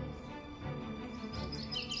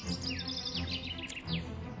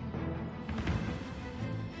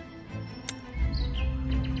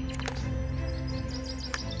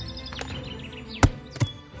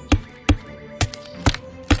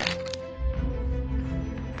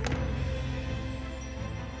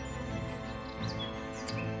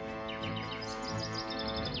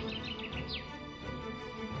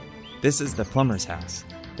 This is the plumber's house.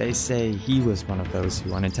 They say he was one of those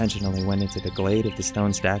who unintentionally went into the glade of the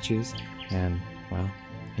stone statues, and, well,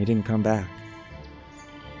 he didn't come back.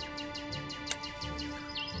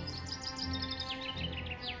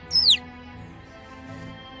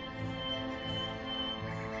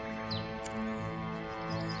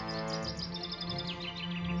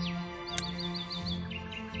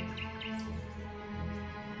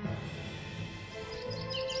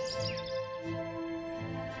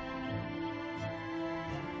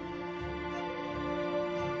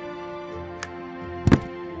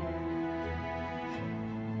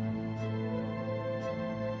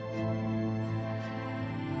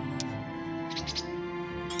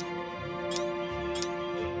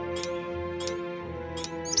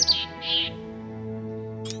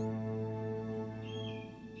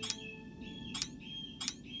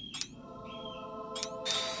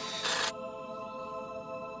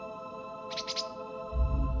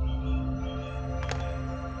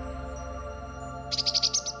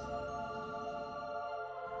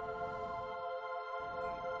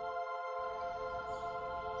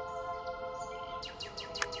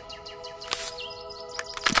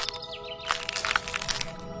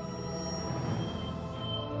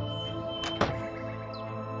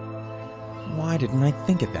 Why didn't I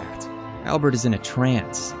think of that? Albert is in a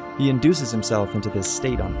trance. He induces himself into this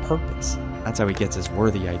state on purpose. That's how he gets his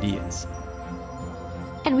worthy ideas.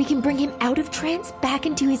 And we can bring him out of trance back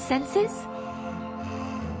into his senses?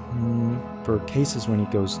 For cases when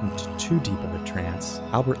he goes into too deep of a trance,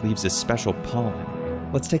 Albert leaves a special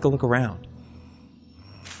pollen. Let's take a look around.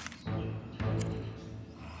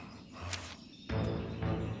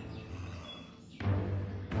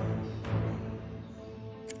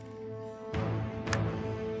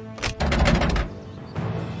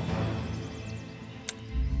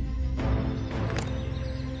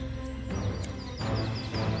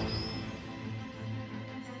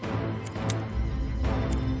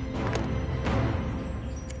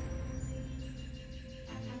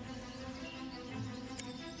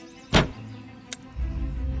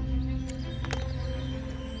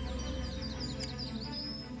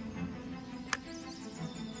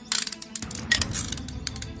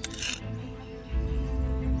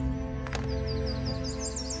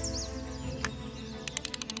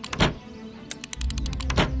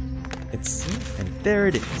 And there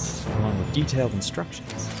it is, along with detailed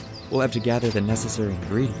instructions. We'll have to gather the necessary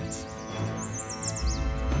ingredients.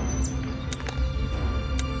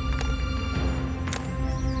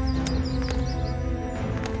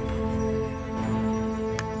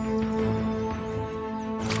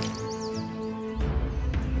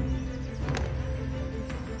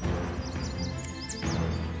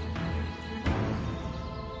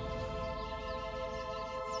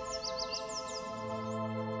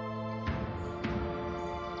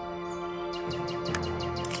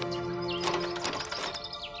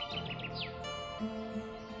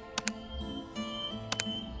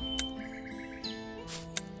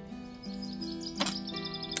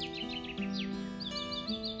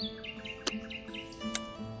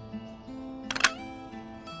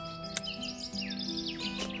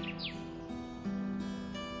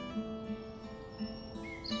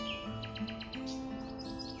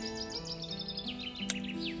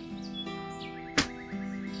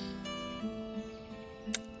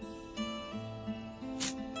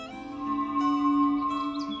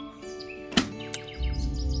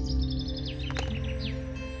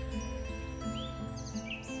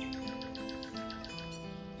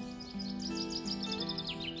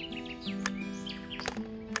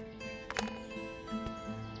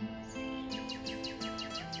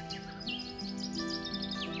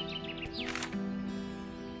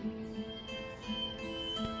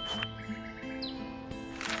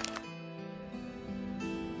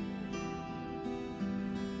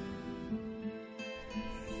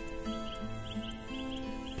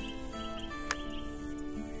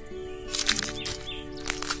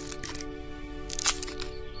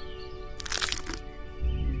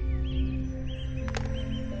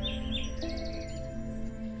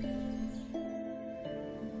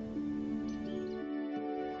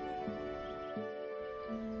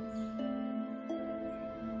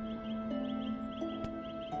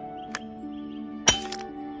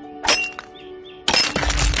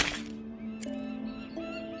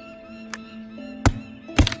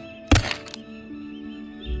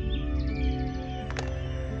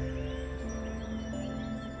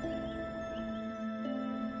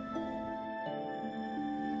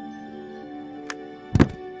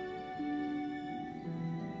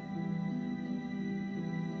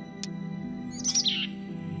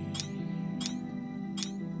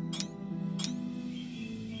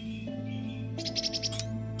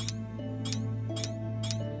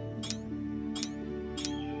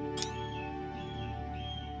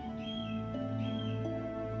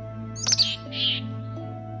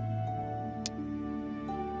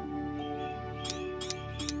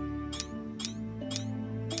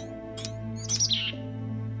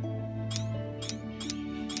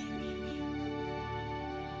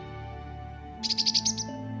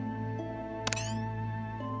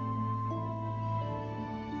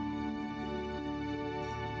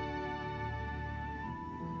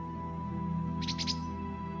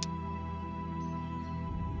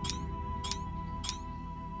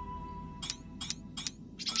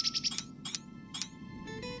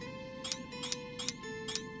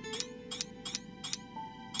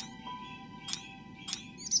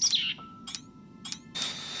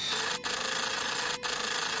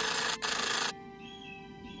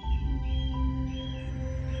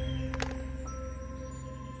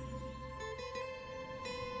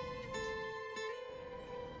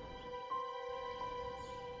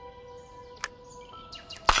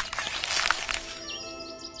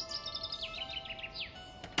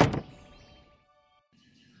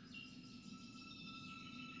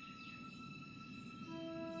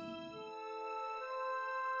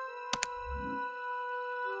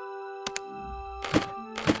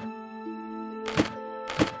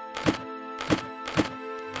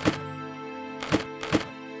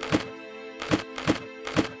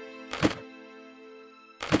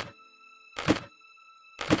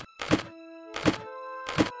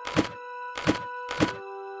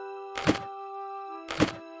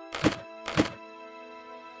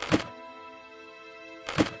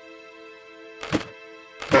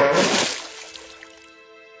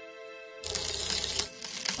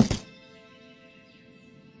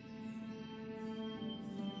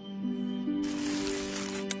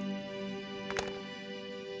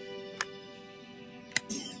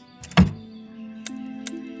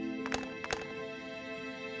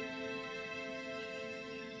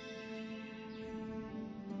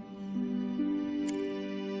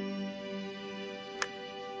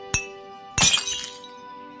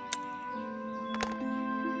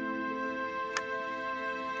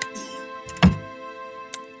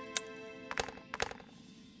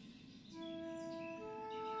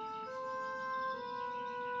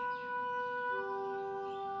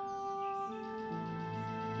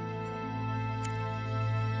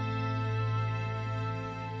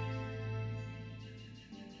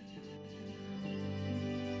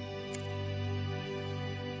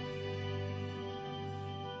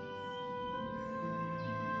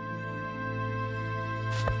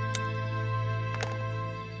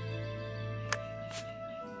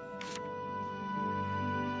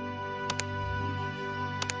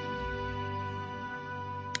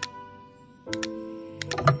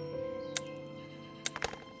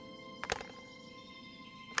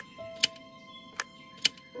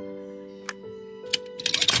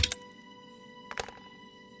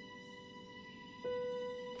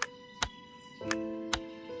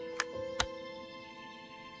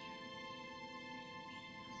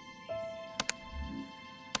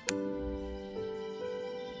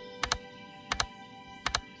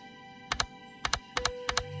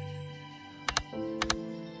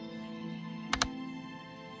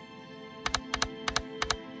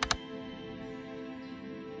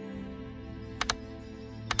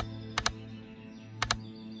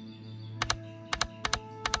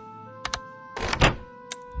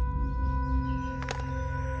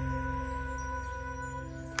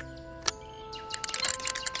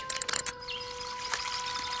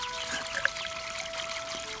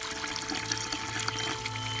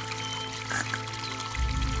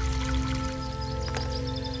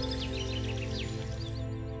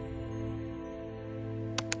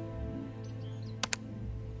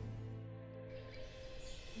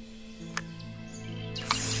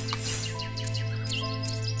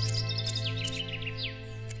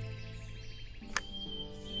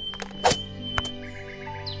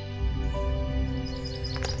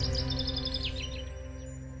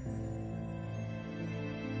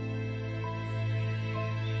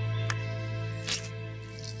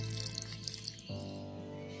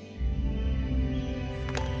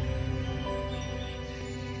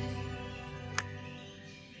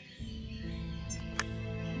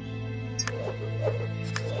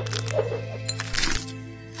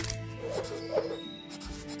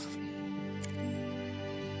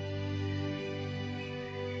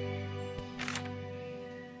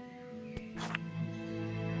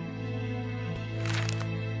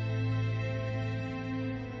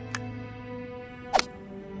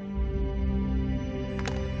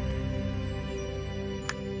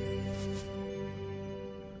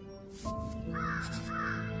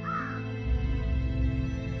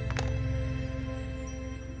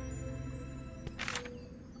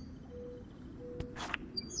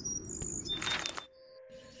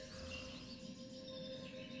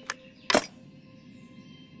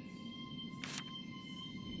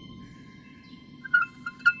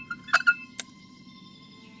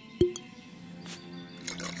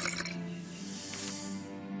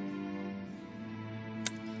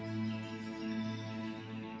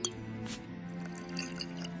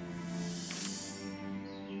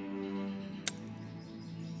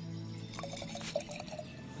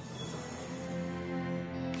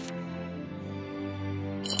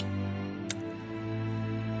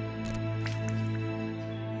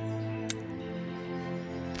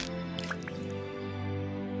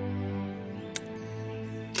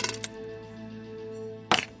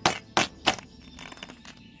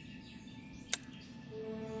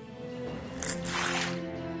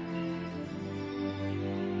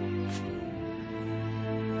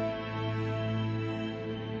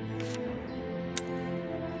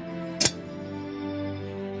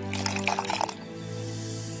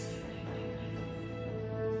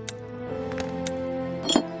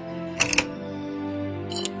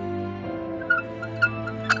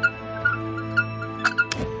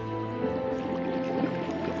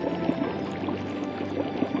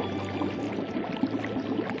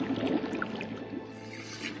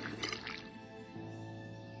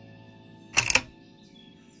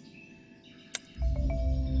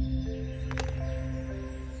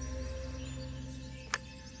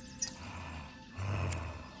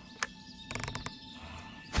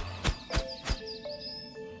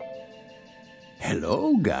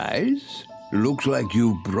 Hello, guys. Looks like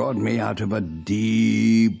you brought me out of a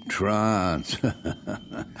deep trance.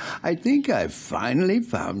 I think I've finally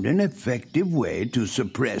found an effective way to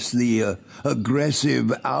suppress the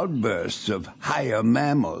aggressive outbursts of higher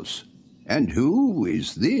mammals. And who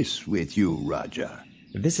is this with you, Roger?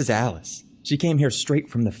 This is Alice. She came here straight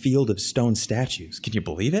from the field of stone statues. Can you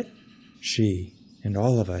believe it? She and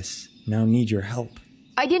all of us now need your help.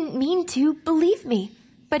 I didn't mean to, believe me.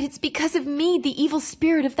 But it's because of me the evil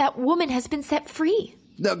spirit of that woman has been set free.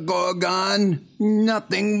 The Gorgon?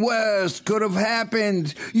 Nothing worse could have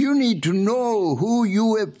happened. You need to know who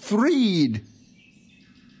you have freed.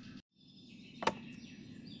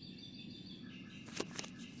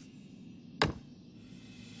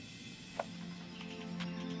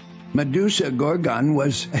 Medusa Gorgon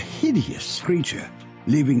was a hideous creature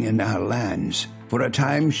living in our lands. For a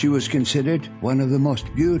time, she was considered one of the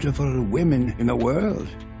most beautiful women in the world,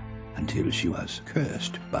 until she was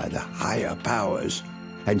cursed by the higher powers.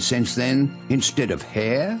 And since then, instead of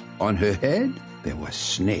hair on her head, there were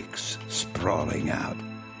snakes sprawling out,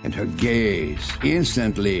 and her gaze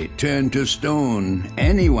instantly turned to stone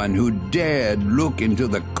anyone who dared look into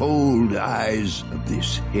the cold eyes of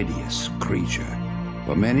this hideous creature.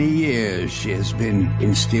 For many years, she has been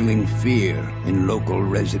instilling fear in local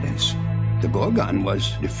residents. The Gorgon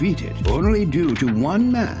was defeated only due to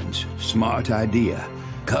one man's smart idea,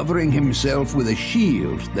 covering himself with a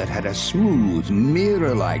shield that had a smooth,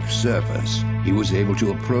 mirror-like surface. He was able to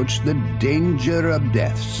approach the danger of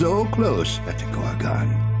death so close that the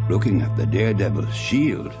Gorgon, looking at the daredevil's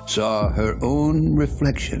shield, saw her own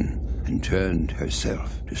reflection and turned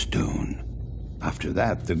herself to stone. After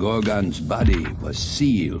that, the Gorgon's body was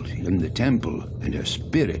sealed in the temple, and her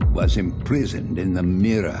spirit was imprisoned in the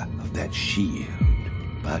mirror of that shield.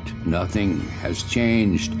 But nothing has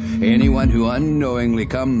changed. Anyone who unknowingly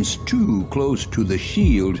comes too close to the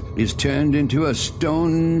shield is turned into a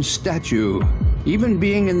stone statue. Even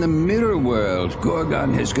being in the mirror world,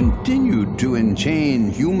 Gorgon has continued to enchain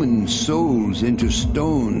human souls into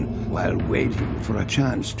stone while waiting for a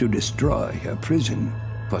chance to destroy her prison.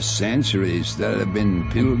 For centuries, there have been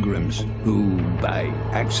pilgrims who, by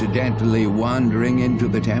accidentally wandering into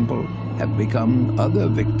the temple, have become other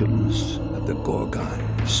victims of the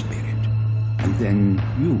Gorgon spirit. And then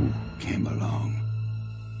you came along.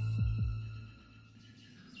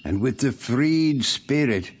 And with the freed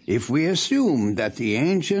spirit, if we assume that the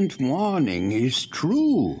ancient warning is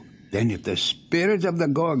true, then if the spirit of the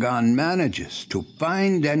Gorgon manages to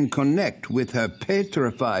find and connect with her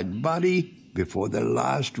petrified body before the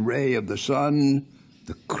last ray of the sun,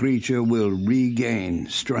 the creature will regain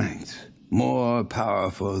strength, more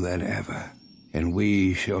powerful than ever, and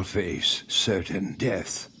we shall face certain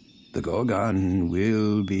death. The Gorgon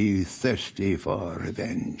will be thirsty for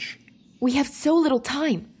revenge. We have so little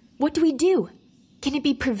time. What do we do? Can it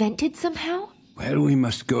be prevented somehow? Well, we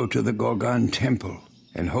must go to the Gorgon temple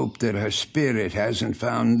and hope that her spirit hasn't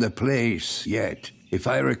found the place yet. If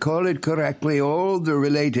I recall it correctly, all the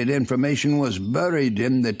related information was buried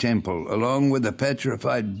in the temple, along with the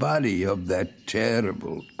petrified body of that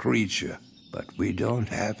terrible creature. But we don't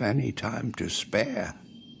have any time to spare.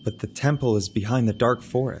 But the temple is behind the dark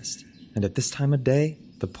forest, and at this time of day,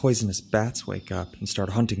 the poisonous bats wake up and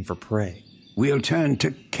start hunting for prey. We'll turn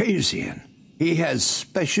to Casian. He has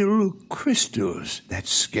special crystals that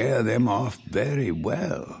scare them off very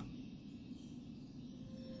well.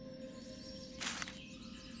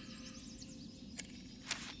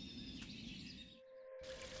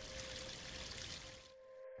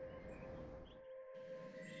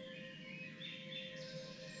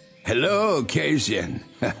 Hello, Casian.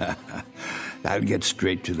 I'll get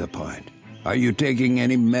straight to the point. Are you taking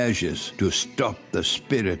any measures to stop the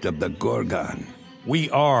spirit of the Gorgon? We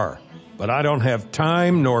are, but I don't have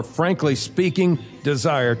time nor, frankly speaking,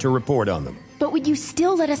 desire to report on them. But would you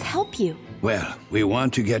still let us help you? Well, we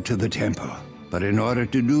want to get to the temple, but in order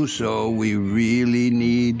to do so, we really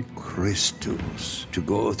need crystals to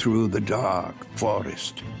go through the dark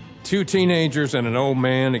forest. 2 teenagers and an old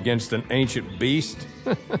man against an ancient beast?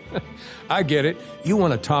 I get it. You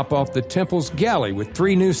want to top off the temple's galley with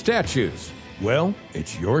 3 new statues. Well,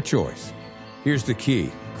 it's your choice. Here's the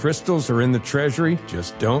key. Crystals are in the treasury.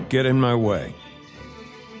 Just don't get in my way.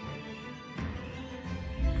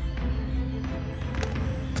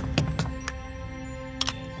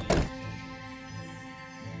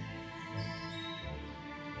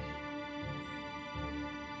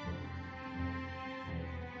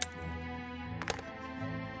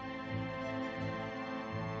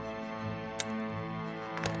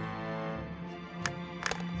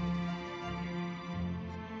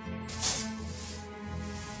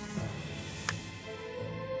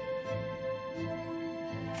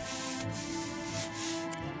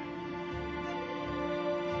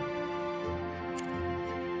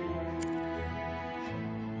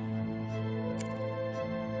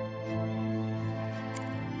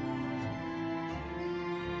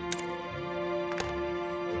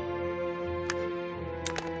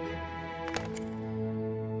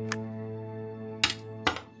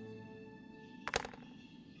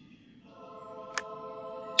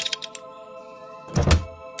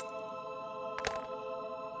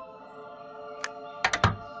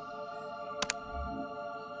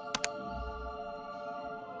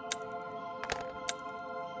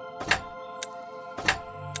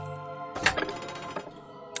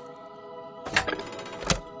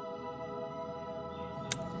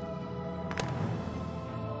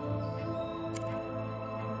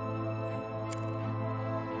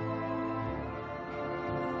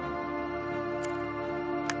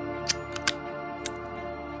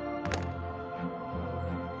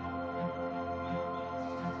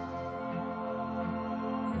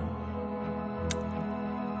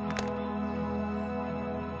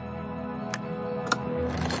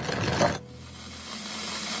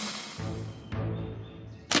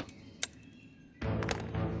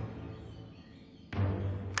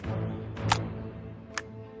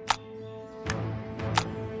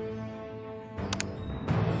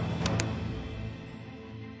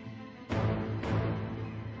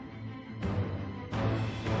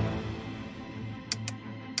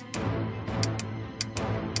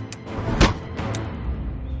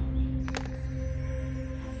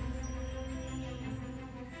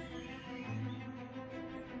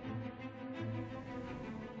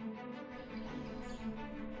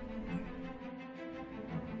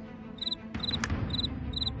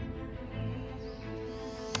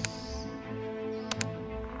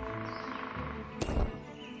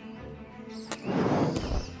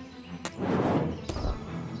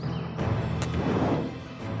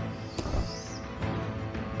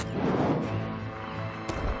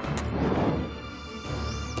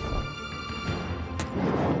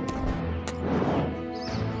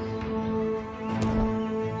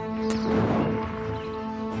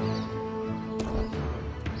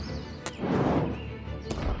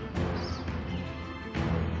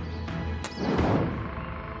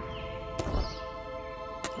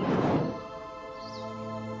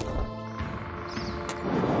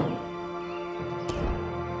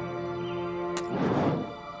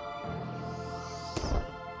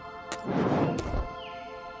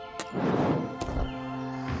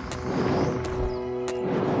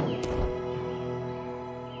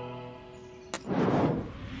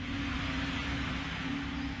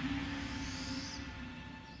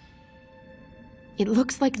 It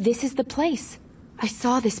looks like this is the place. I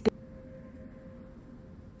saw this.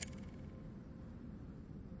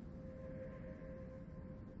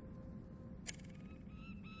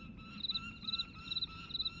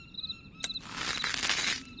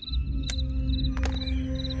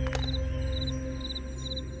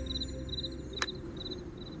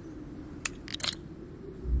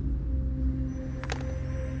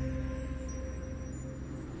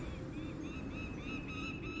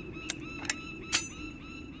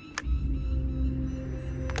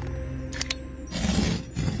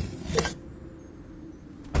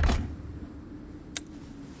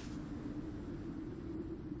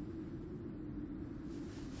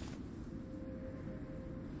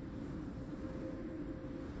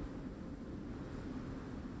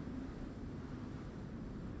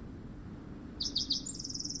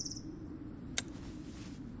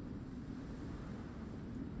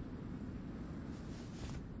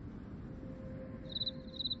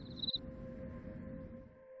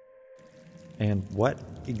 And what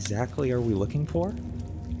exactly are we looking for?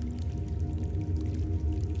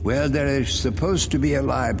 Well, there is supposed to be a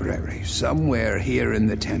library somewhere here in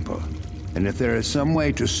the temple. And if there is some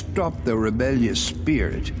way to stop the rebellious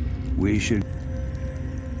spirit, we should...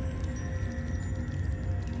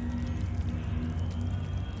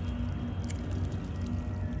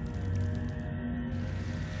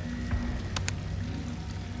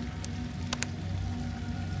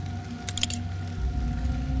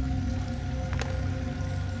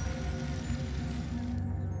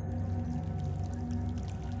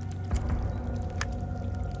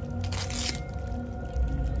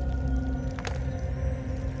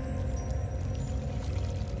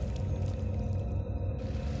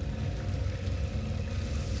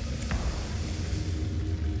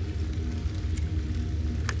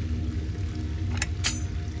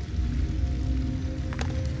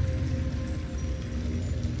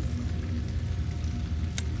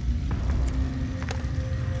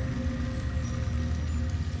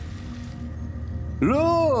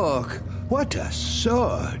 Look! What a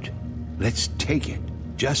sword! Let's take it,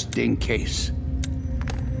 just in case.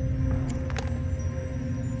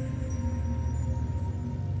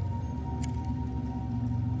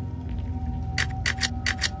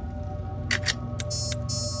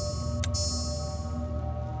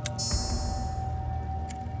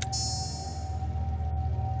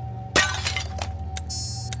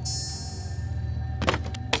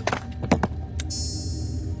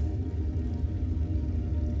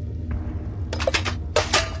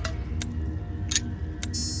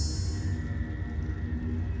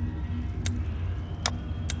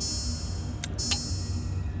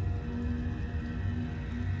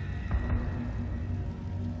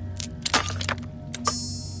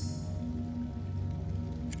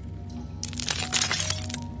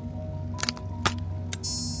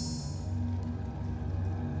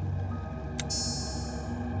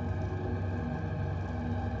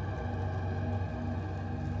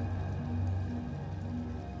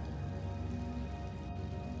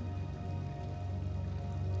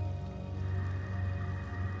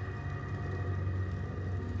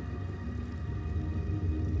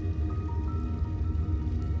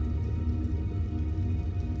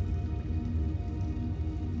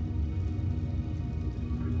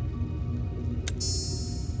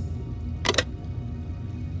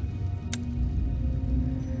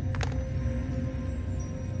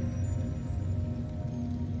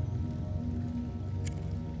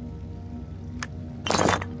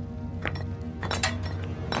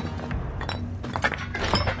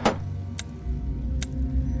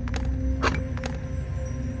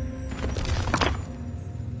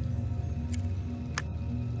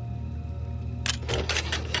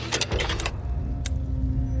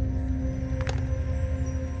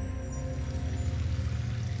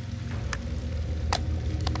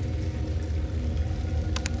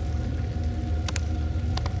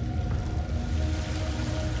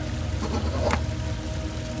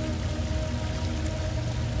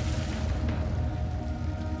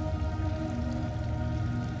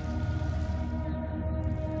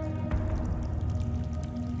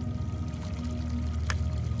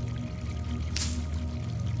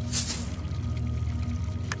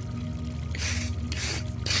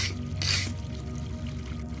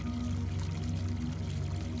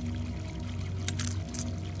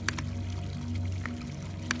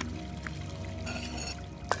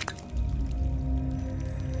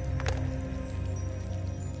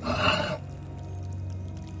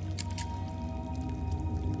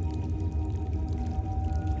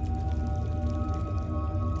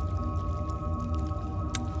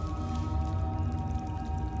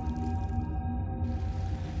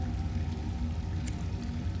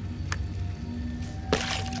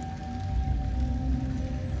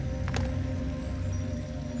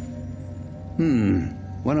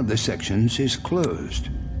 One of the sections is closed.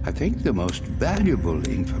 I think the most valuable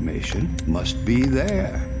information must be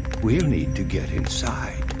there. We'll need to get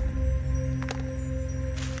inside.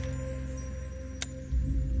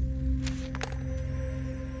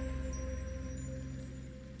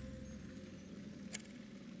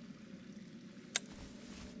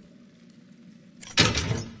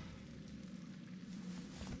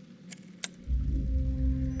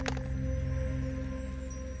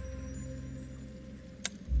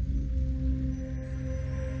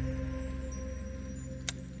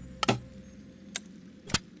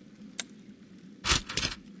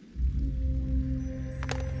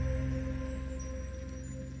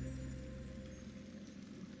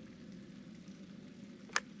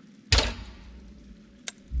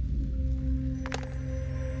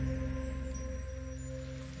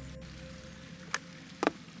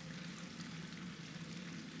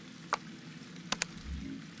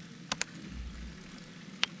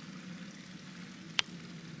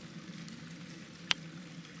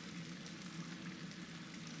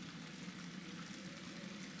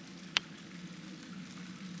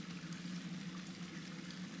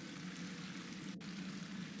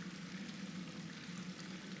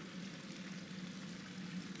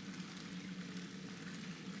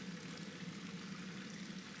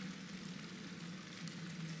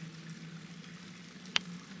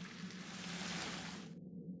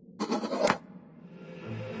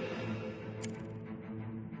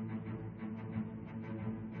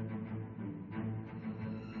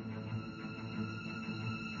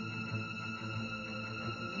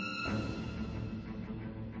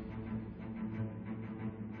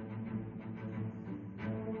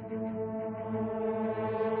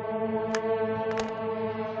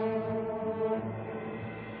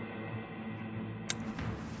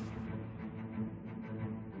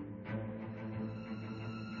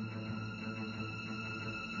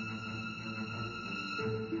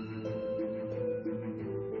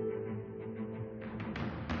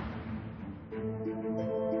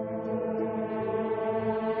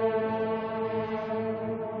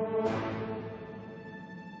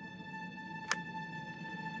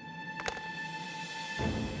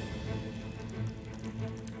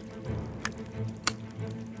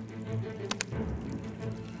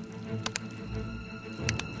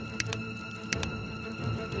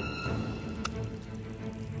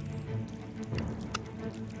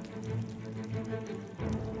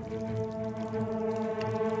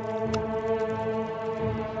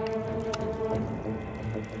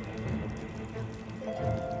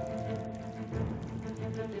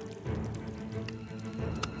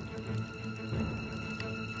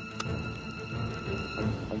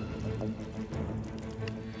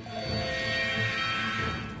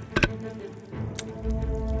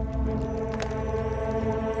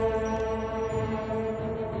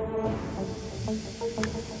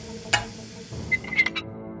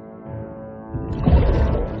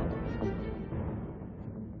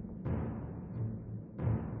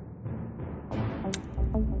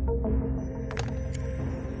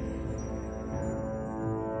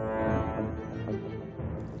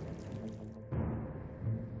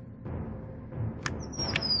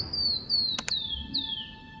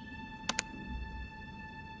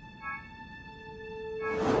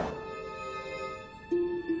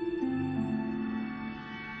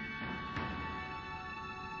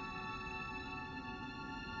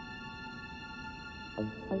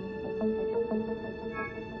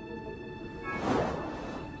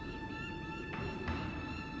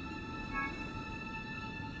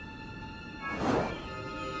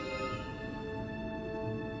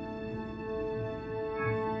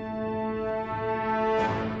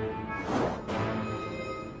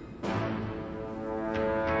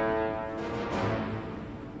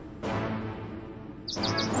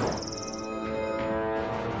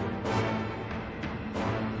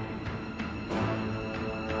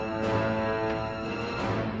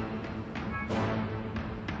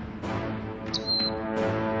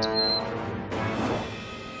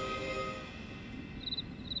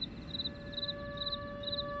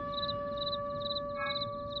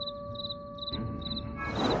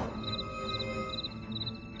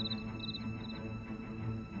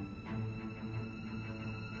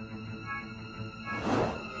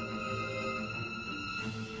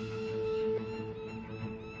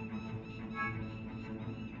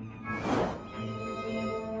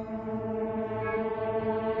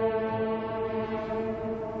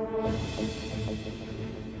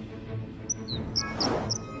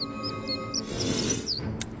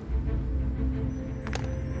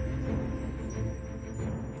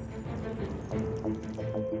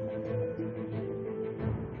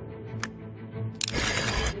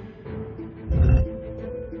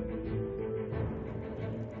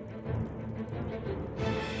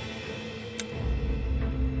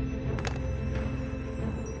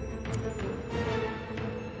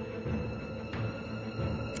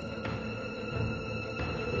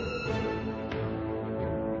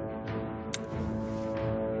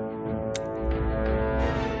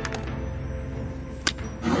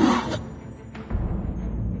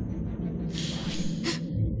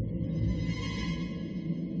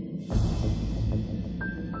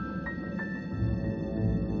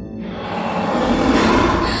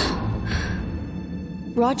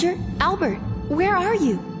 Roger? Albert, where are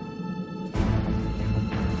you?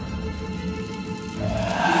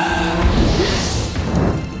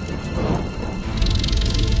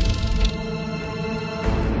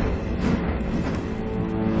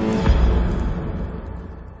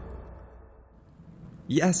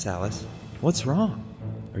 Yes, Alice. What's wrong?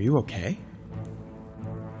 Are you okay?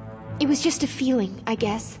 It was just a feeling, I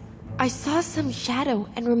guess. I saw some shadow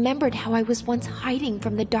and remembered how I was once hiding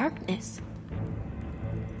from the darkness.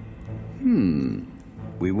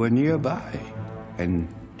 We were nearby and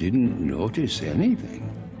didn't notice anything.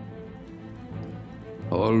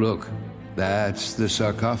 Oh, look. That's the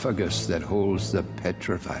sarcophagus that holds the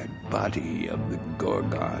petrified body of the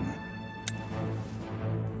Gorgon.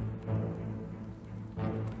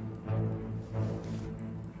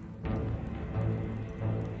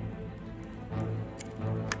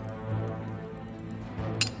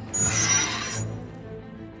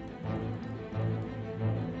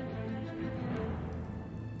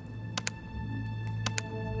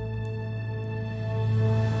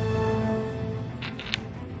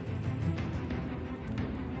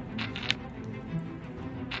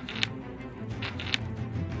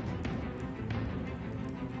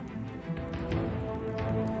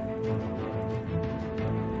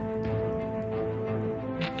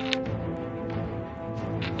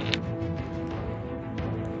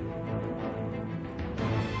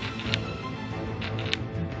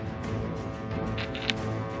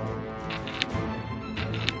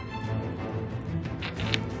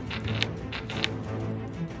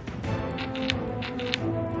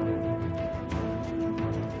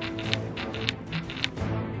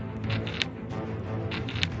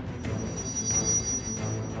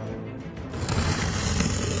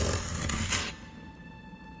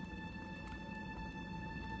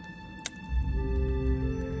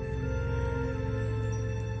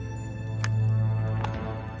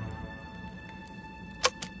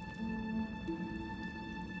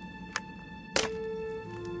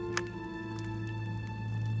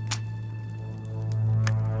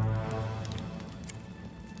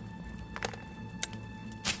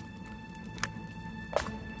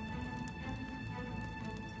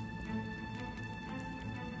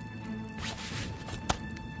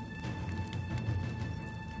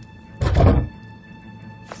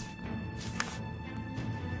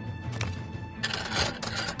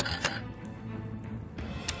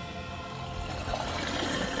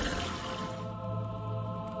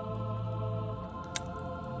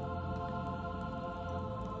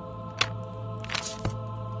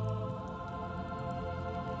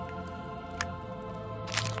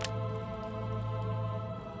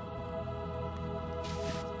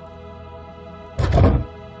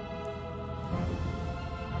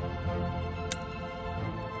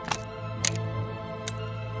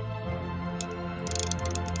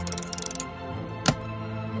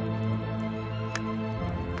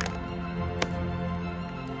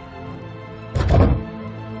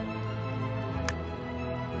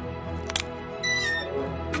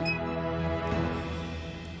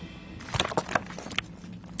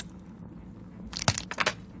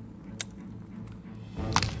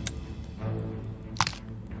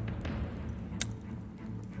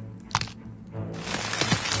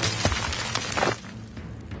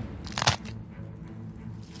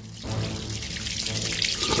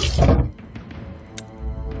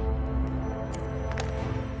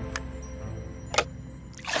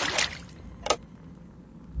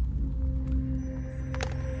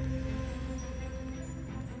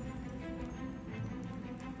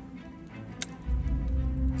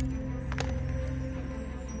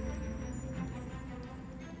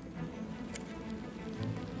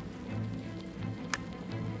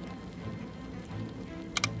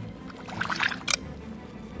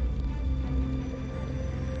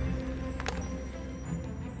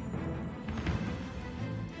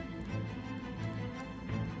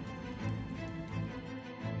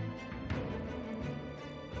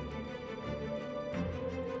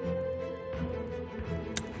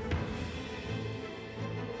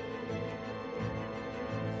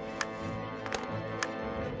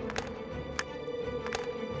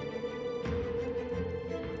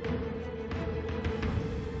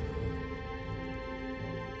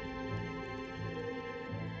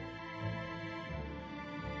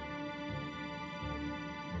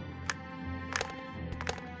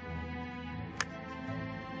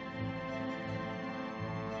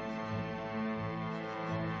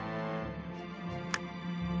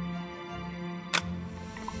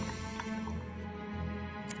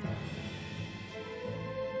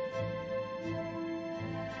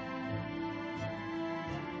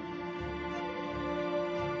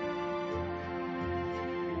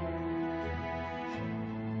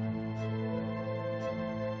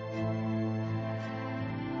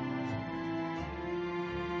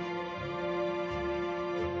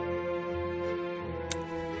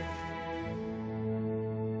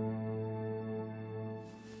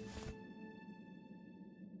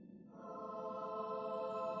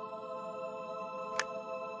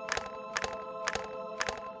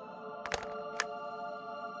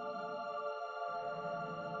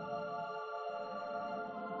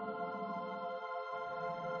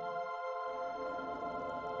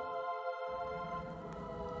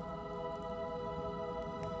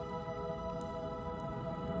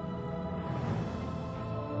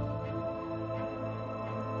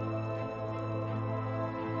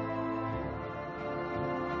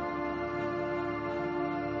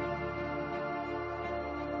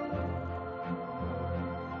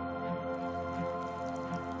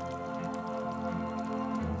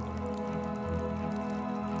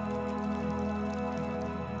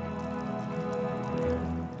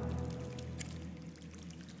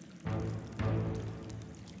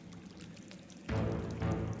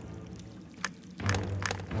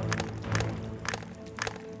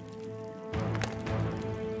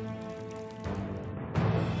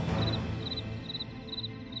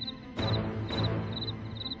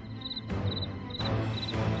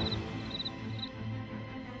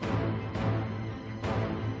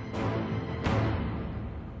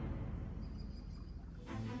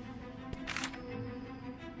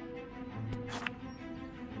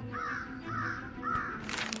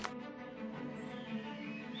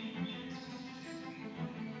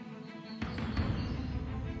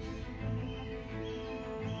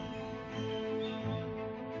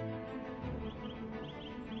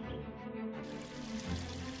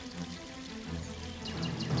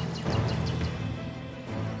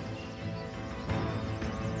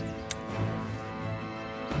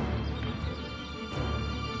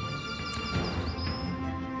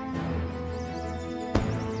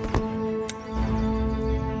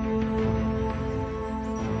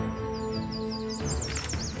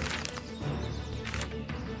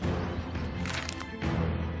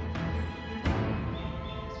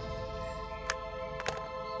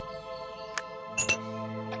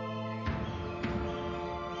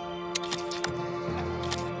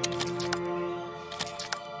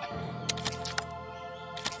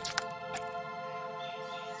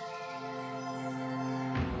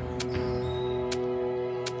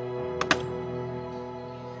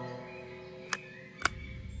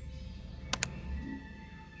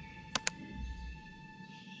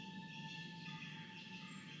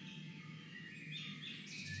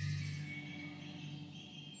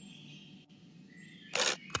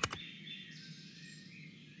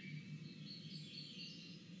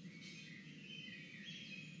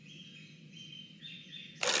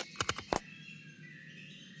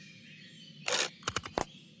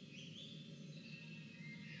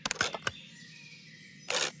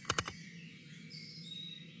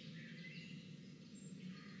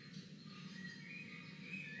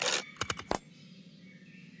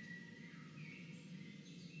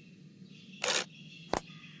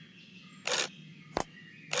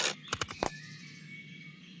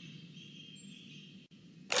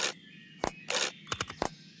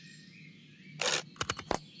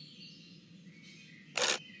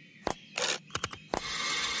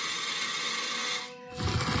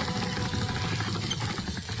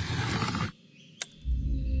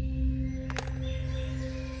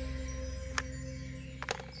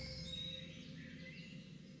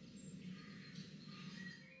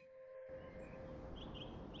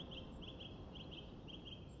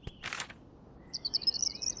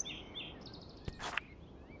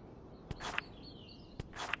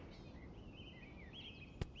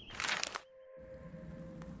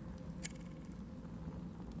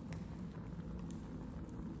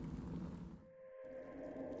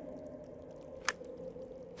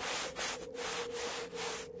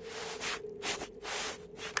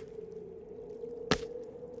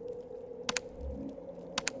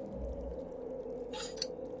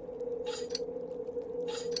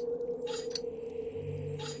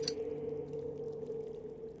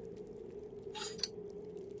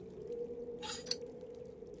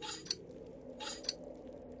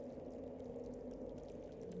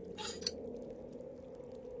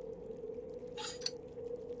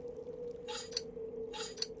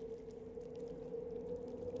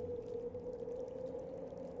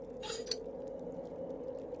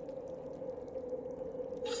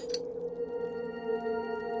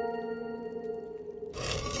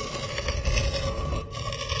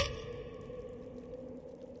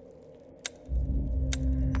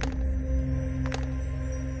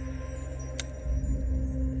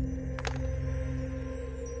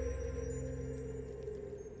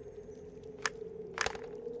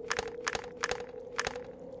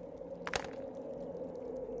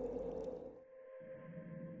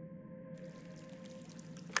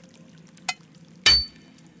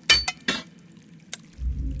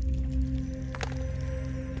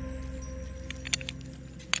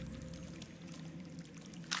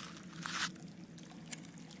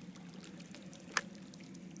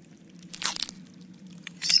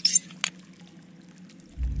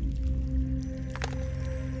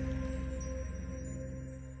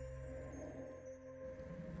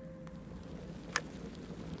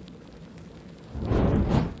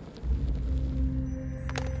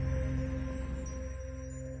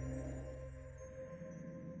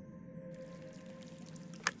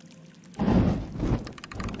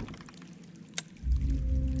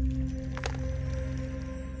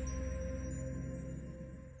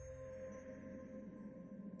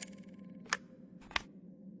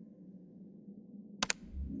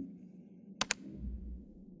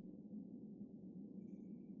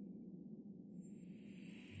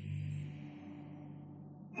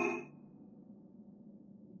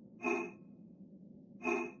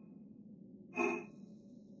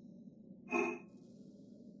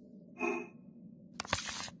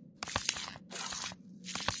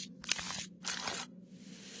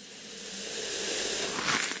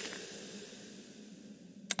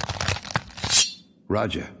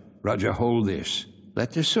 Roger. Roger, hold this.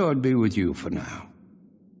 Let the sword be with you for now.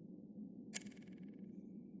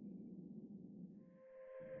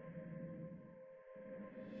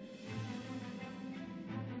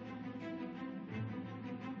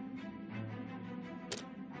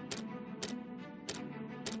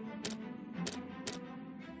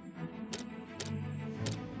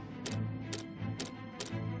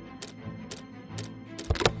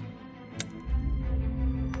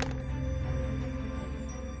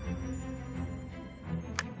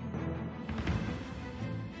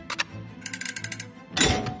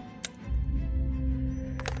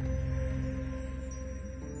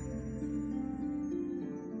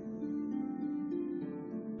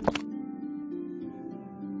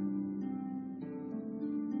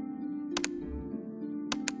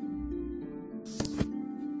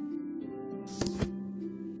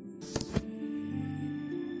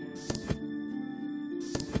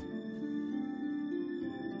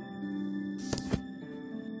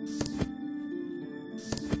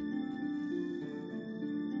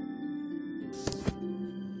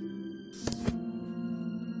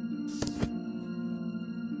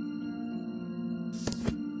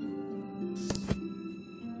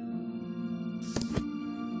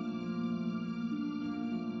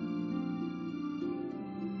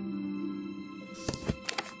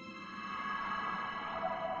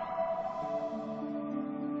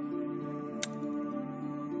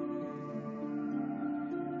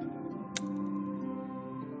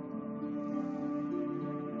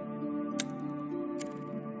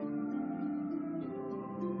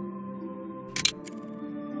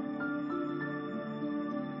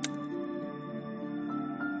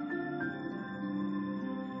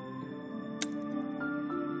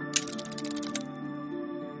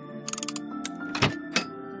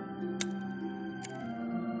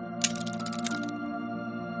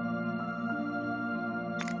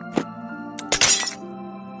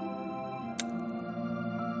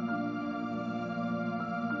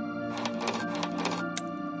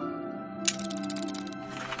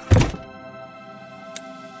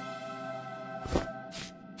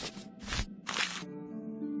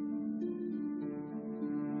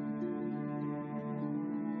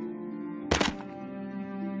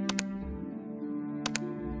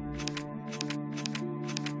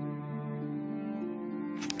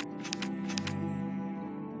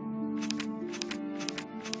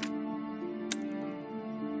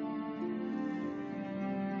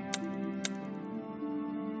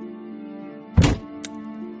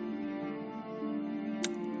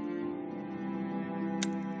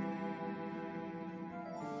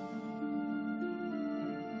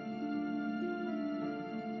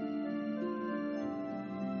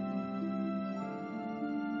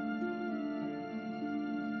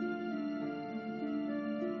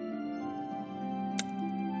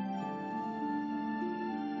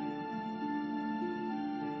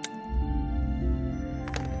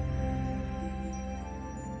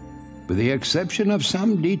 with the exception of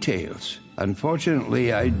some details.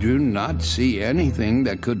 Unfortunately, I do not see anything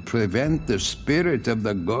that could prevent the spirit of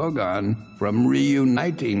the Gorgon from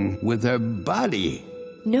reuniting with her body.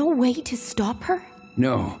 No way to stop her?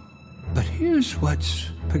 No, but here's what's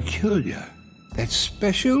peculiar. That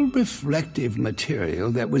special reflective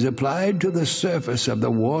material that was applied to the surface of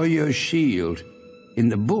the warrior's shield. In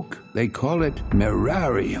the book, they call it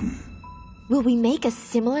mirarium. Will we make a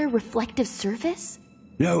similar reflective surface?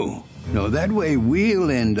 No, that way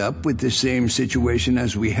we'll end up with the same situation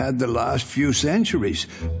as we had the last few centuries.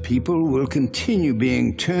 People will continue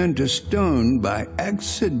being turned to stone by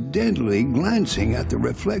accidentally glancing at the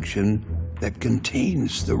reflection that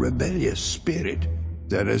contains the rebellious spirit.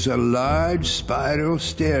 There is a large spiral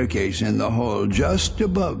staircase in the hall just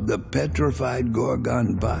above the petrified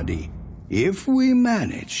Gorgon body. If we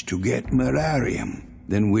manage to get mirarium,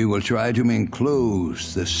 then we will try to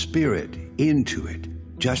enclose the spirit into it,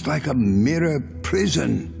 just like a mirror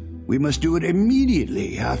prison. We must do it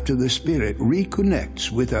immediately after the spirit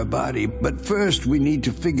reconnects with our body, but first we need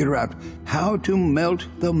to figure out how to melt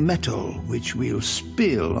the metal which we'll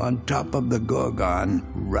spill on top of the Gorgon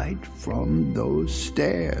right from those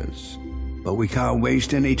stairs. But we can't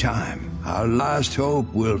waste any time. Our last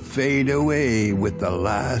hope will fade away with the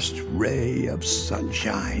last ray of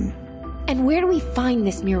sunshine. And where do we find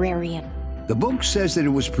this mirarium? The book says that it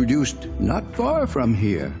was produced not far from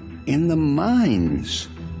here, in the mines.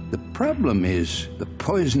 The problem is the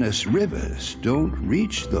poisonous rivers don't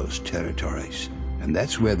reach those territories, and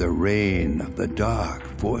that's where the reign of the dark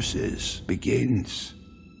forces begins.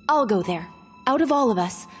 I'll go there. Out of all of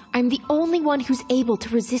us, I'm the only one who's able to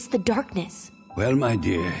resist the darkness. Well, my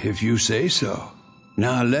dear, if you say so.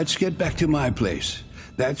 Now let's get back to my place.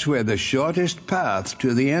 That's where the shortest path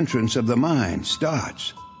to the entrance of the mine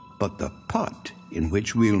starts. But the pot in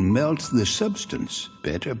which we'll melt the substance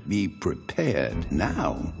better be prepared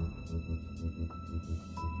now.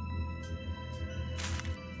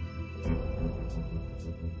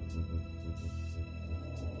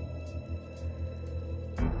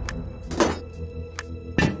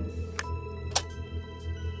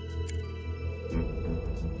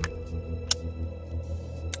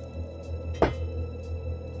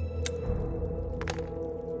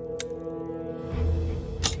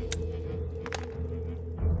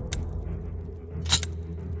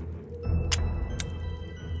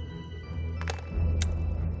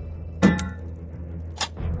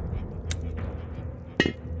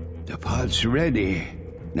 The pot's ready.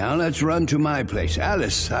 Now let's run to my place.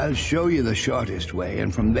 Alice, I'll show you the shortest way,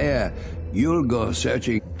 and from there, you'll go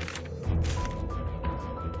searching.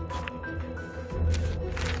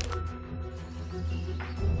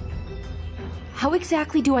 How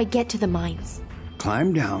exactly do I get to the mines?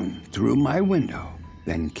 Climb down through my window,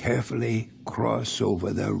 then carefully cross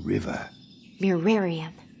over the river.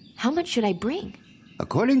 Mirarium. How much should I bring?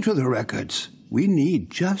 According to the records, we need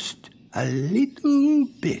just a little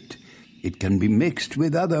bit. It can be mixed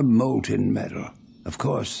with other molten metal, of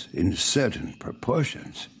course, in certain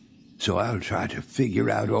proportions. So I'll try to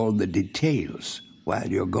figure out all the details while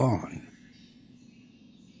you're gone.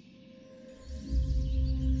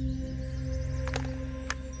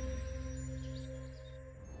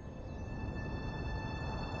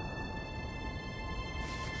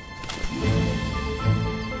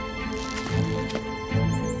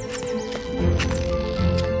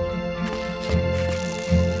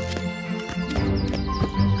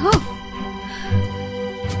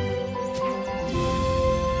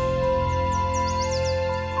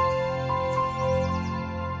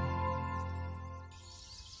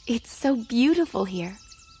 It's so beautiful here.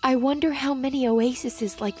 I wonder how many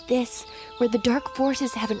oases like this, where the dark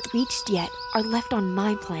forces haven't reached yet, are left on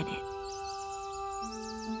my planet.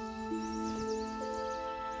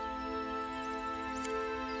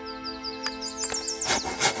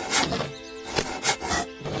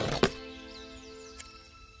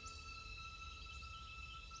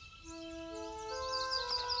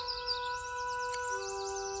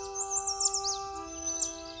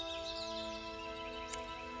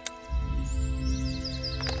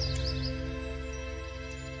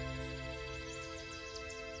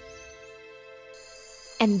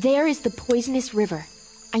 And there is the poisonous river.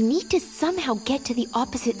 I need to somehow get to the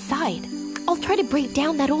opposite side. I'll try to break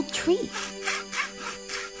down that old tree.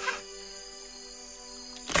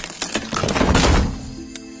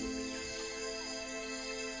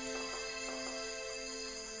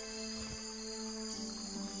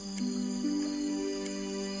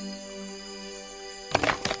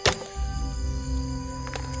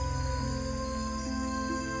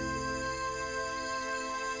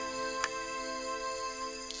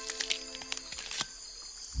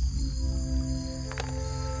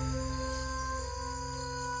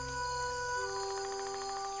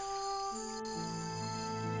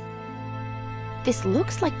 This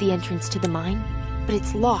looks like the entrance to the mine, but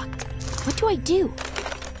it's locked. What do I do?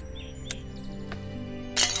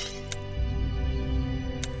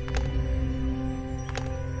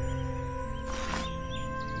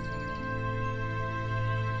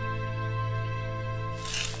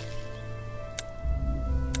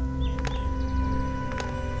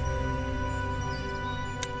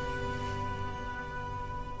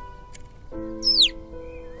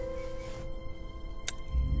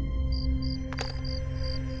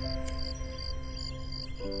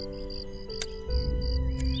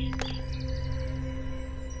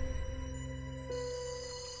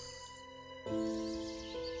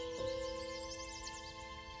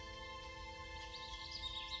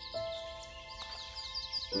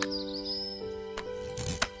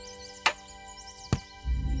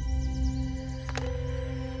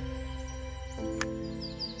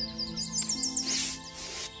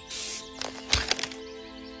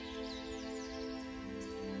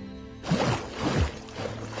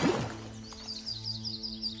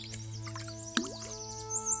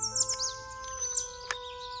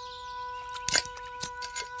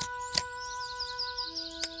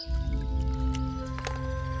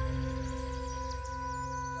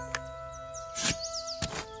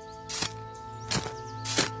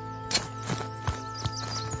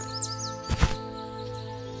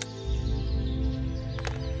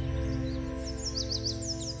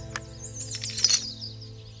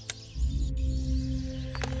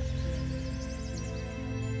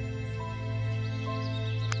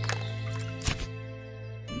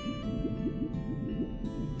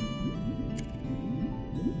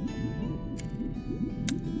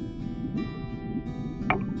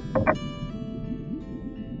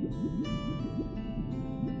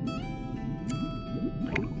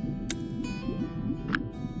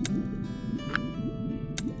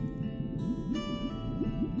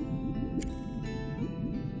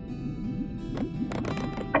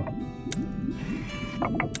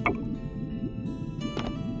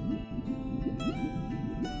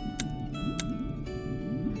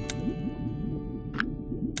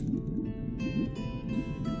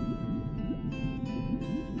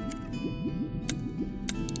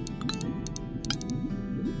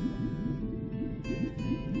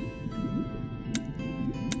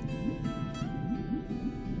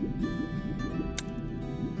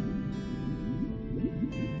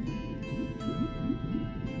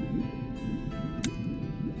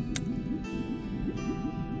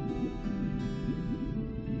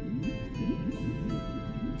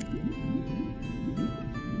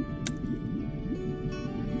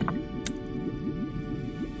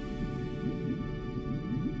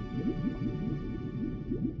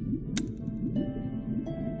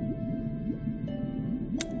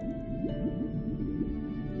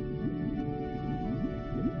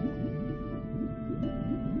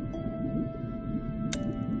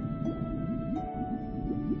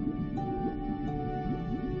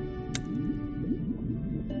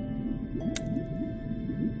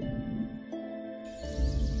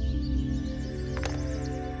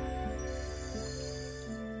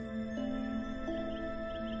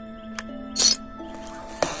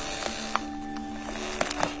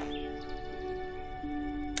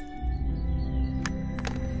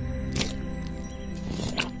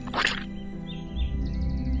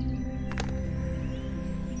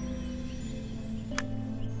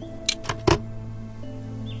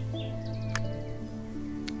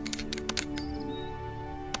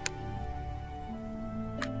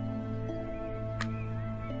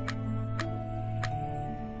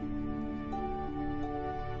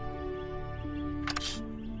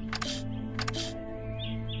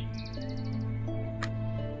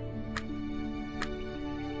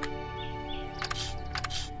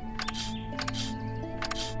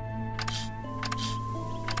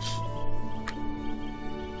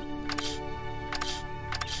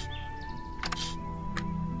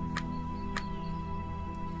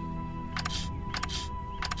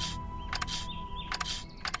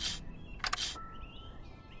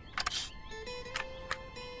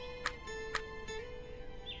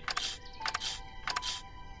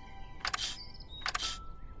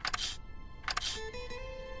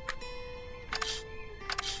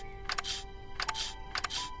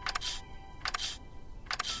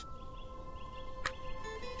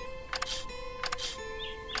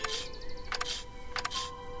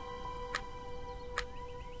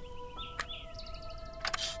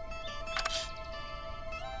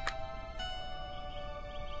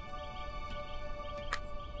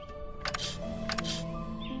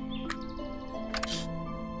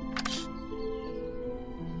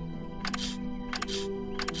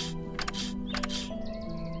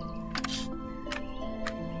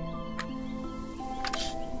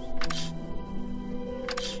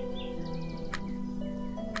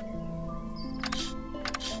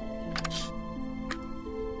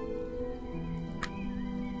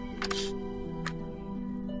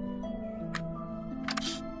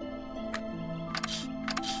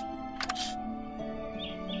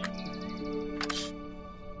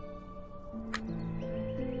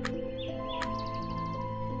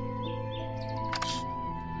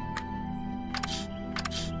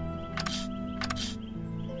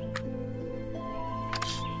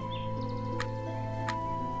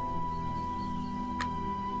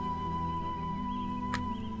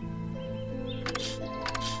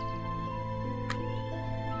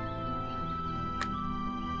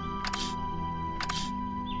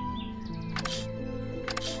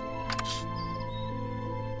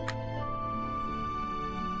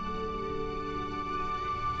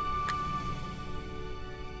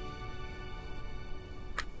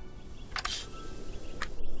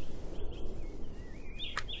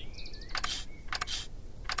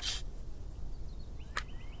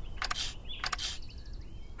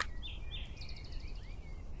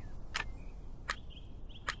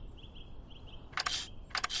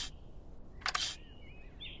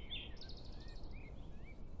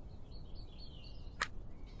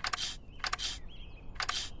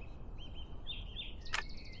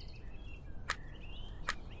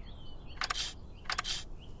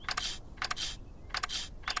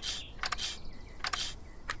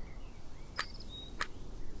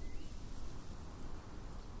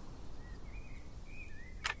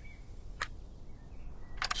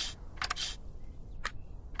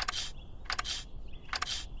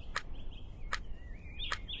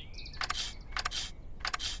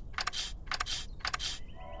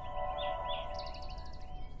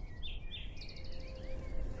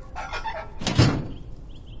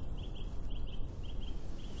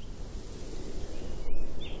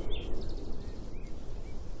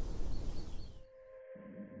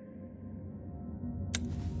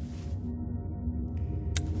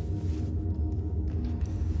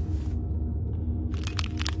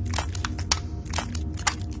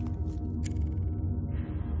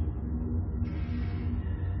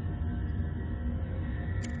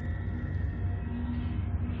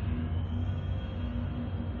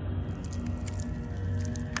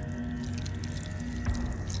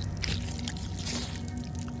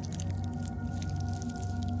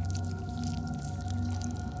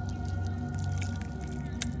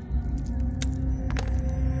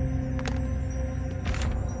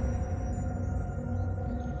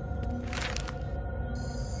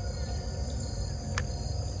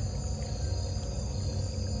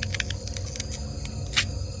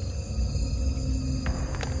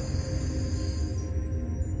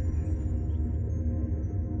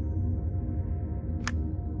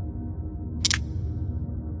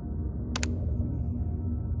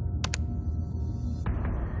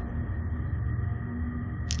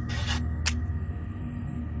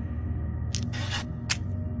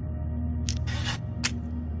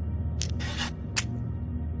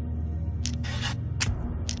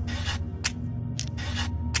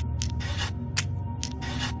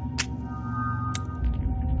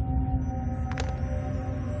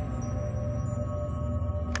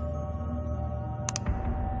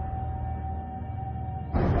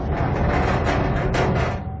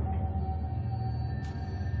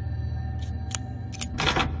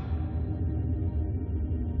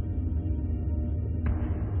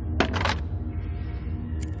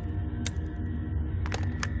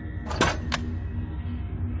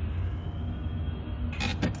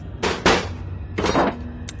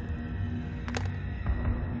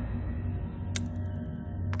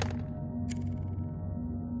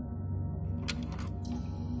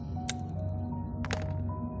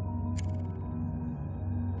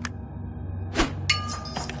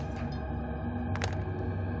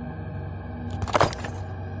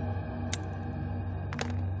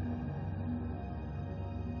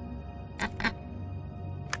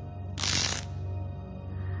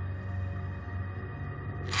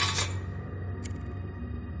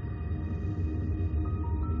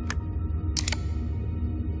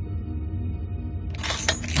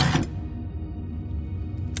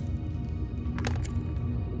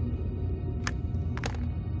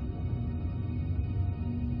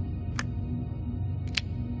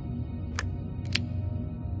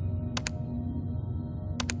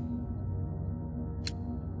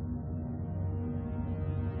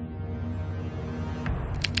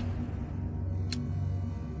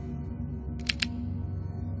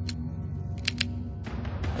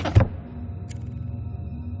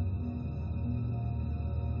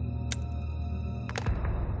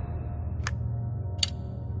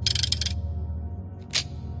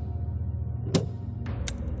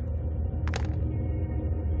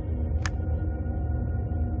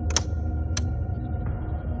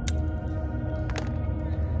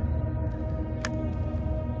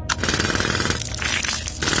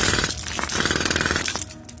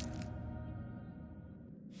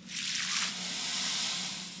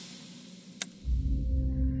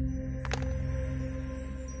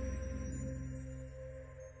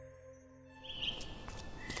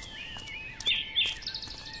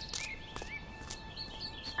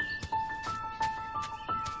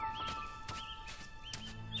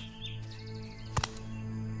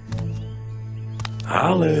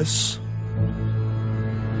 Alice.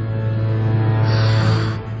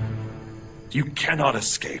 You cannot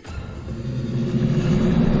escape.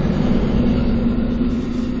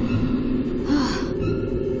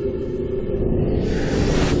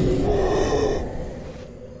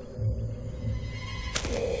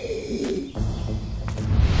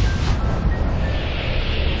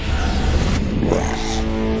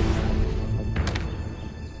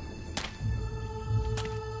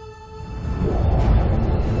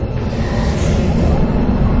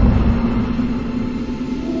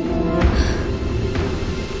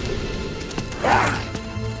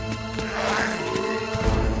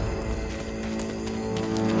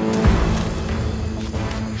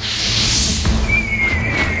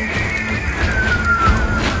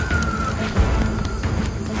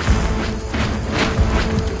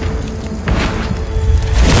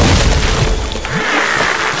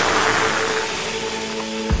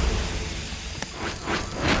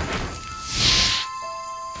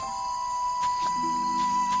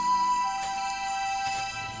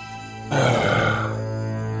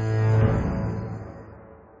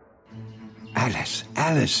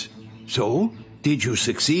 Alice, so, did you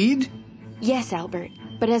succeed? Yes, Albert,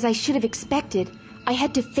 but as I should have expected, I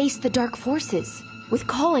had to face the dark forces, with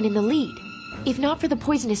Colin in the lead. If not for the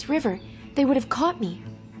poisonous river, they would have caught me.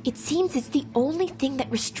 It seems it's the only thing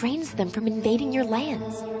that restrains them from invading your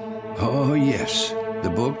lands. Oh, yes. The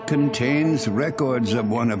book contains records of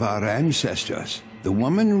one of our ancestors. The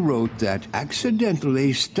woman wrote that,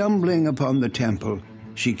 accidentally stumbling upon the temple,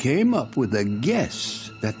 she came up with a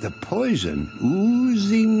guess that the poison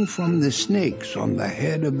oozing from the snakes on the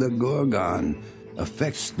head of the Gorgon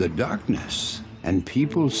affects the darkness, and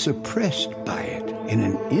people suppressed by it in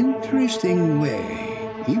an interesting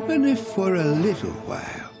way, even if for a little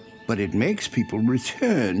while. But it makes people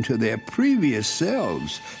return to their previous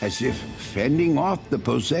selves, as if fending off the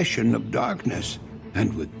possession of darkness.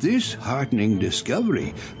 And with this heartening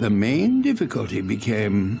discovery, the main difficulty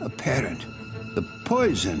became apparent. The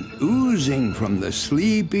poison oozing from the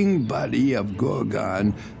sleeping body of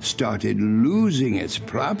Gorgon started losing its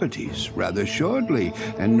properties rather shortly,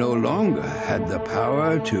 and no longer had the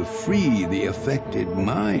power to free the affected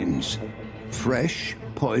minds. Fresh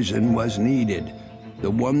poison was needed,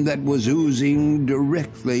 the one that was oozing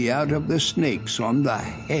directly out of the snakes on the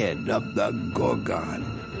head of the Gorgon.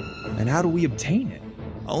 And how do we obtain it?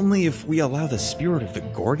 Only if we allow the spirit of the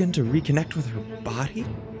Gorgon to reconnect with her body?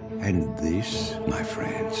 And this, my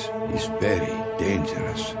friends, is very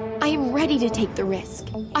dangerous. I am ready to take the risk.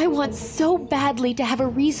 I want so badly to have a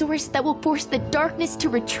resource that will force the darkness to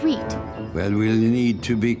retreat. Well, we'll need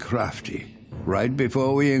to be crafty. Right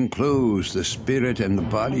before we enclose the spirit and the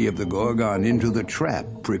body of the Gorgon into the trap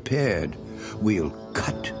prepared, we'll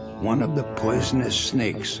cut one of the poisonous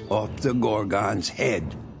snakes off the Gorgon's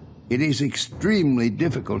head. It is extremely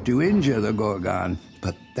difficult to injure the Gorgon,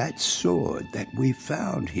 but that sword that we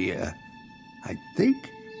found here, I think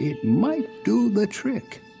it might do the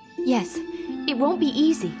trick. Yes, it won't be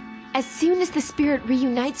easy. As soon as the spirit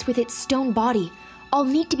reunites with its stone body, I'll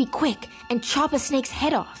need to be quick and chop a snake's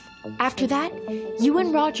head off. After that, you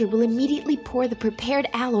and Roger will immediately pour the prepared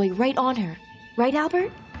alloy right on her. Right,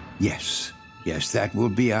 Albert? Yes, that will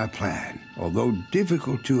be our plan, although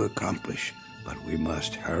difficult to accomplish. But we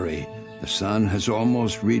must hurry. The sun has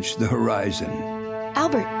almost reached the horizon.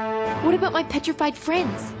 Albert, what about my petrified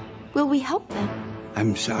friends? Will we help them?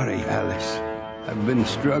 I'm sorry, Alice. I've been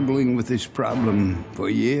struggling with this problem for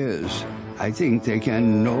years. I think they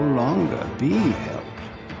can no longer be helped.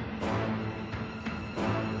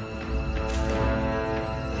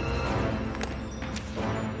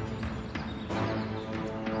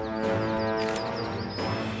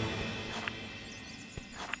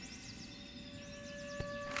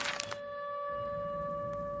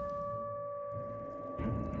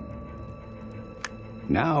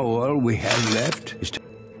 Now all we have left is to...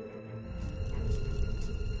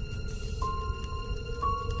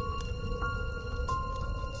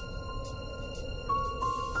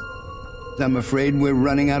 I'm afraid we're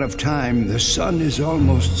running out of time. The sun is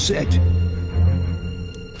almost set.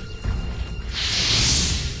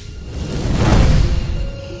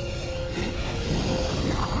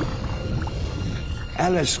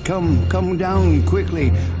 Alice, come down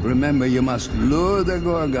quickly. Remember, you must lure the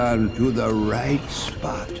Gorgon to the right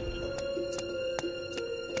spot.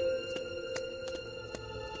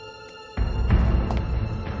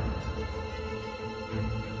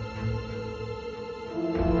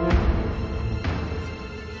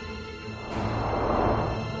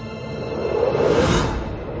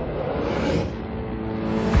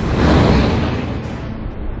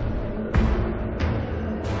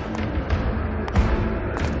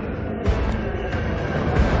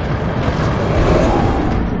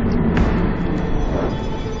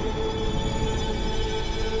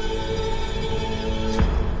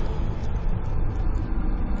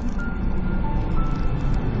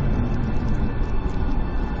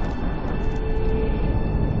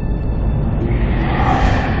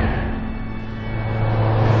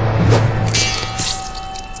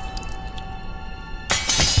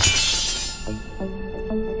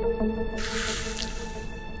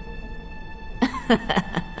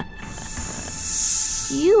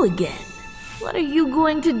 You again. What are you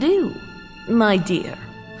going to do? My dear,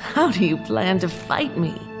 how do you plan to fight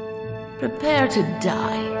me? Prepare to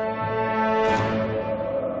die.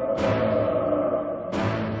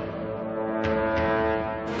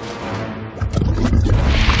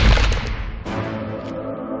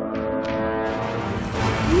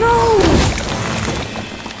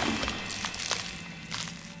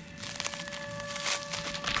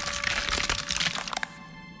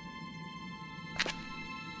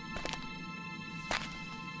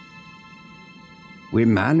 We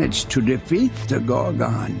managed to defeat the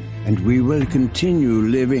Gorgon, and we will continue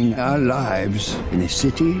living our lives in a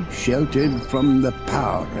city sheltered from the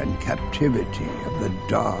power and captivity of the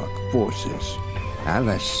dark forces.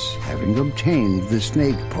 Alice, having obtained the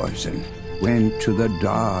snake poison, went to the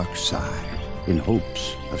dark side in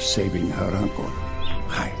hopes of saving her uncle.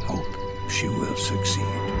 I hope she will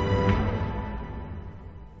succeed.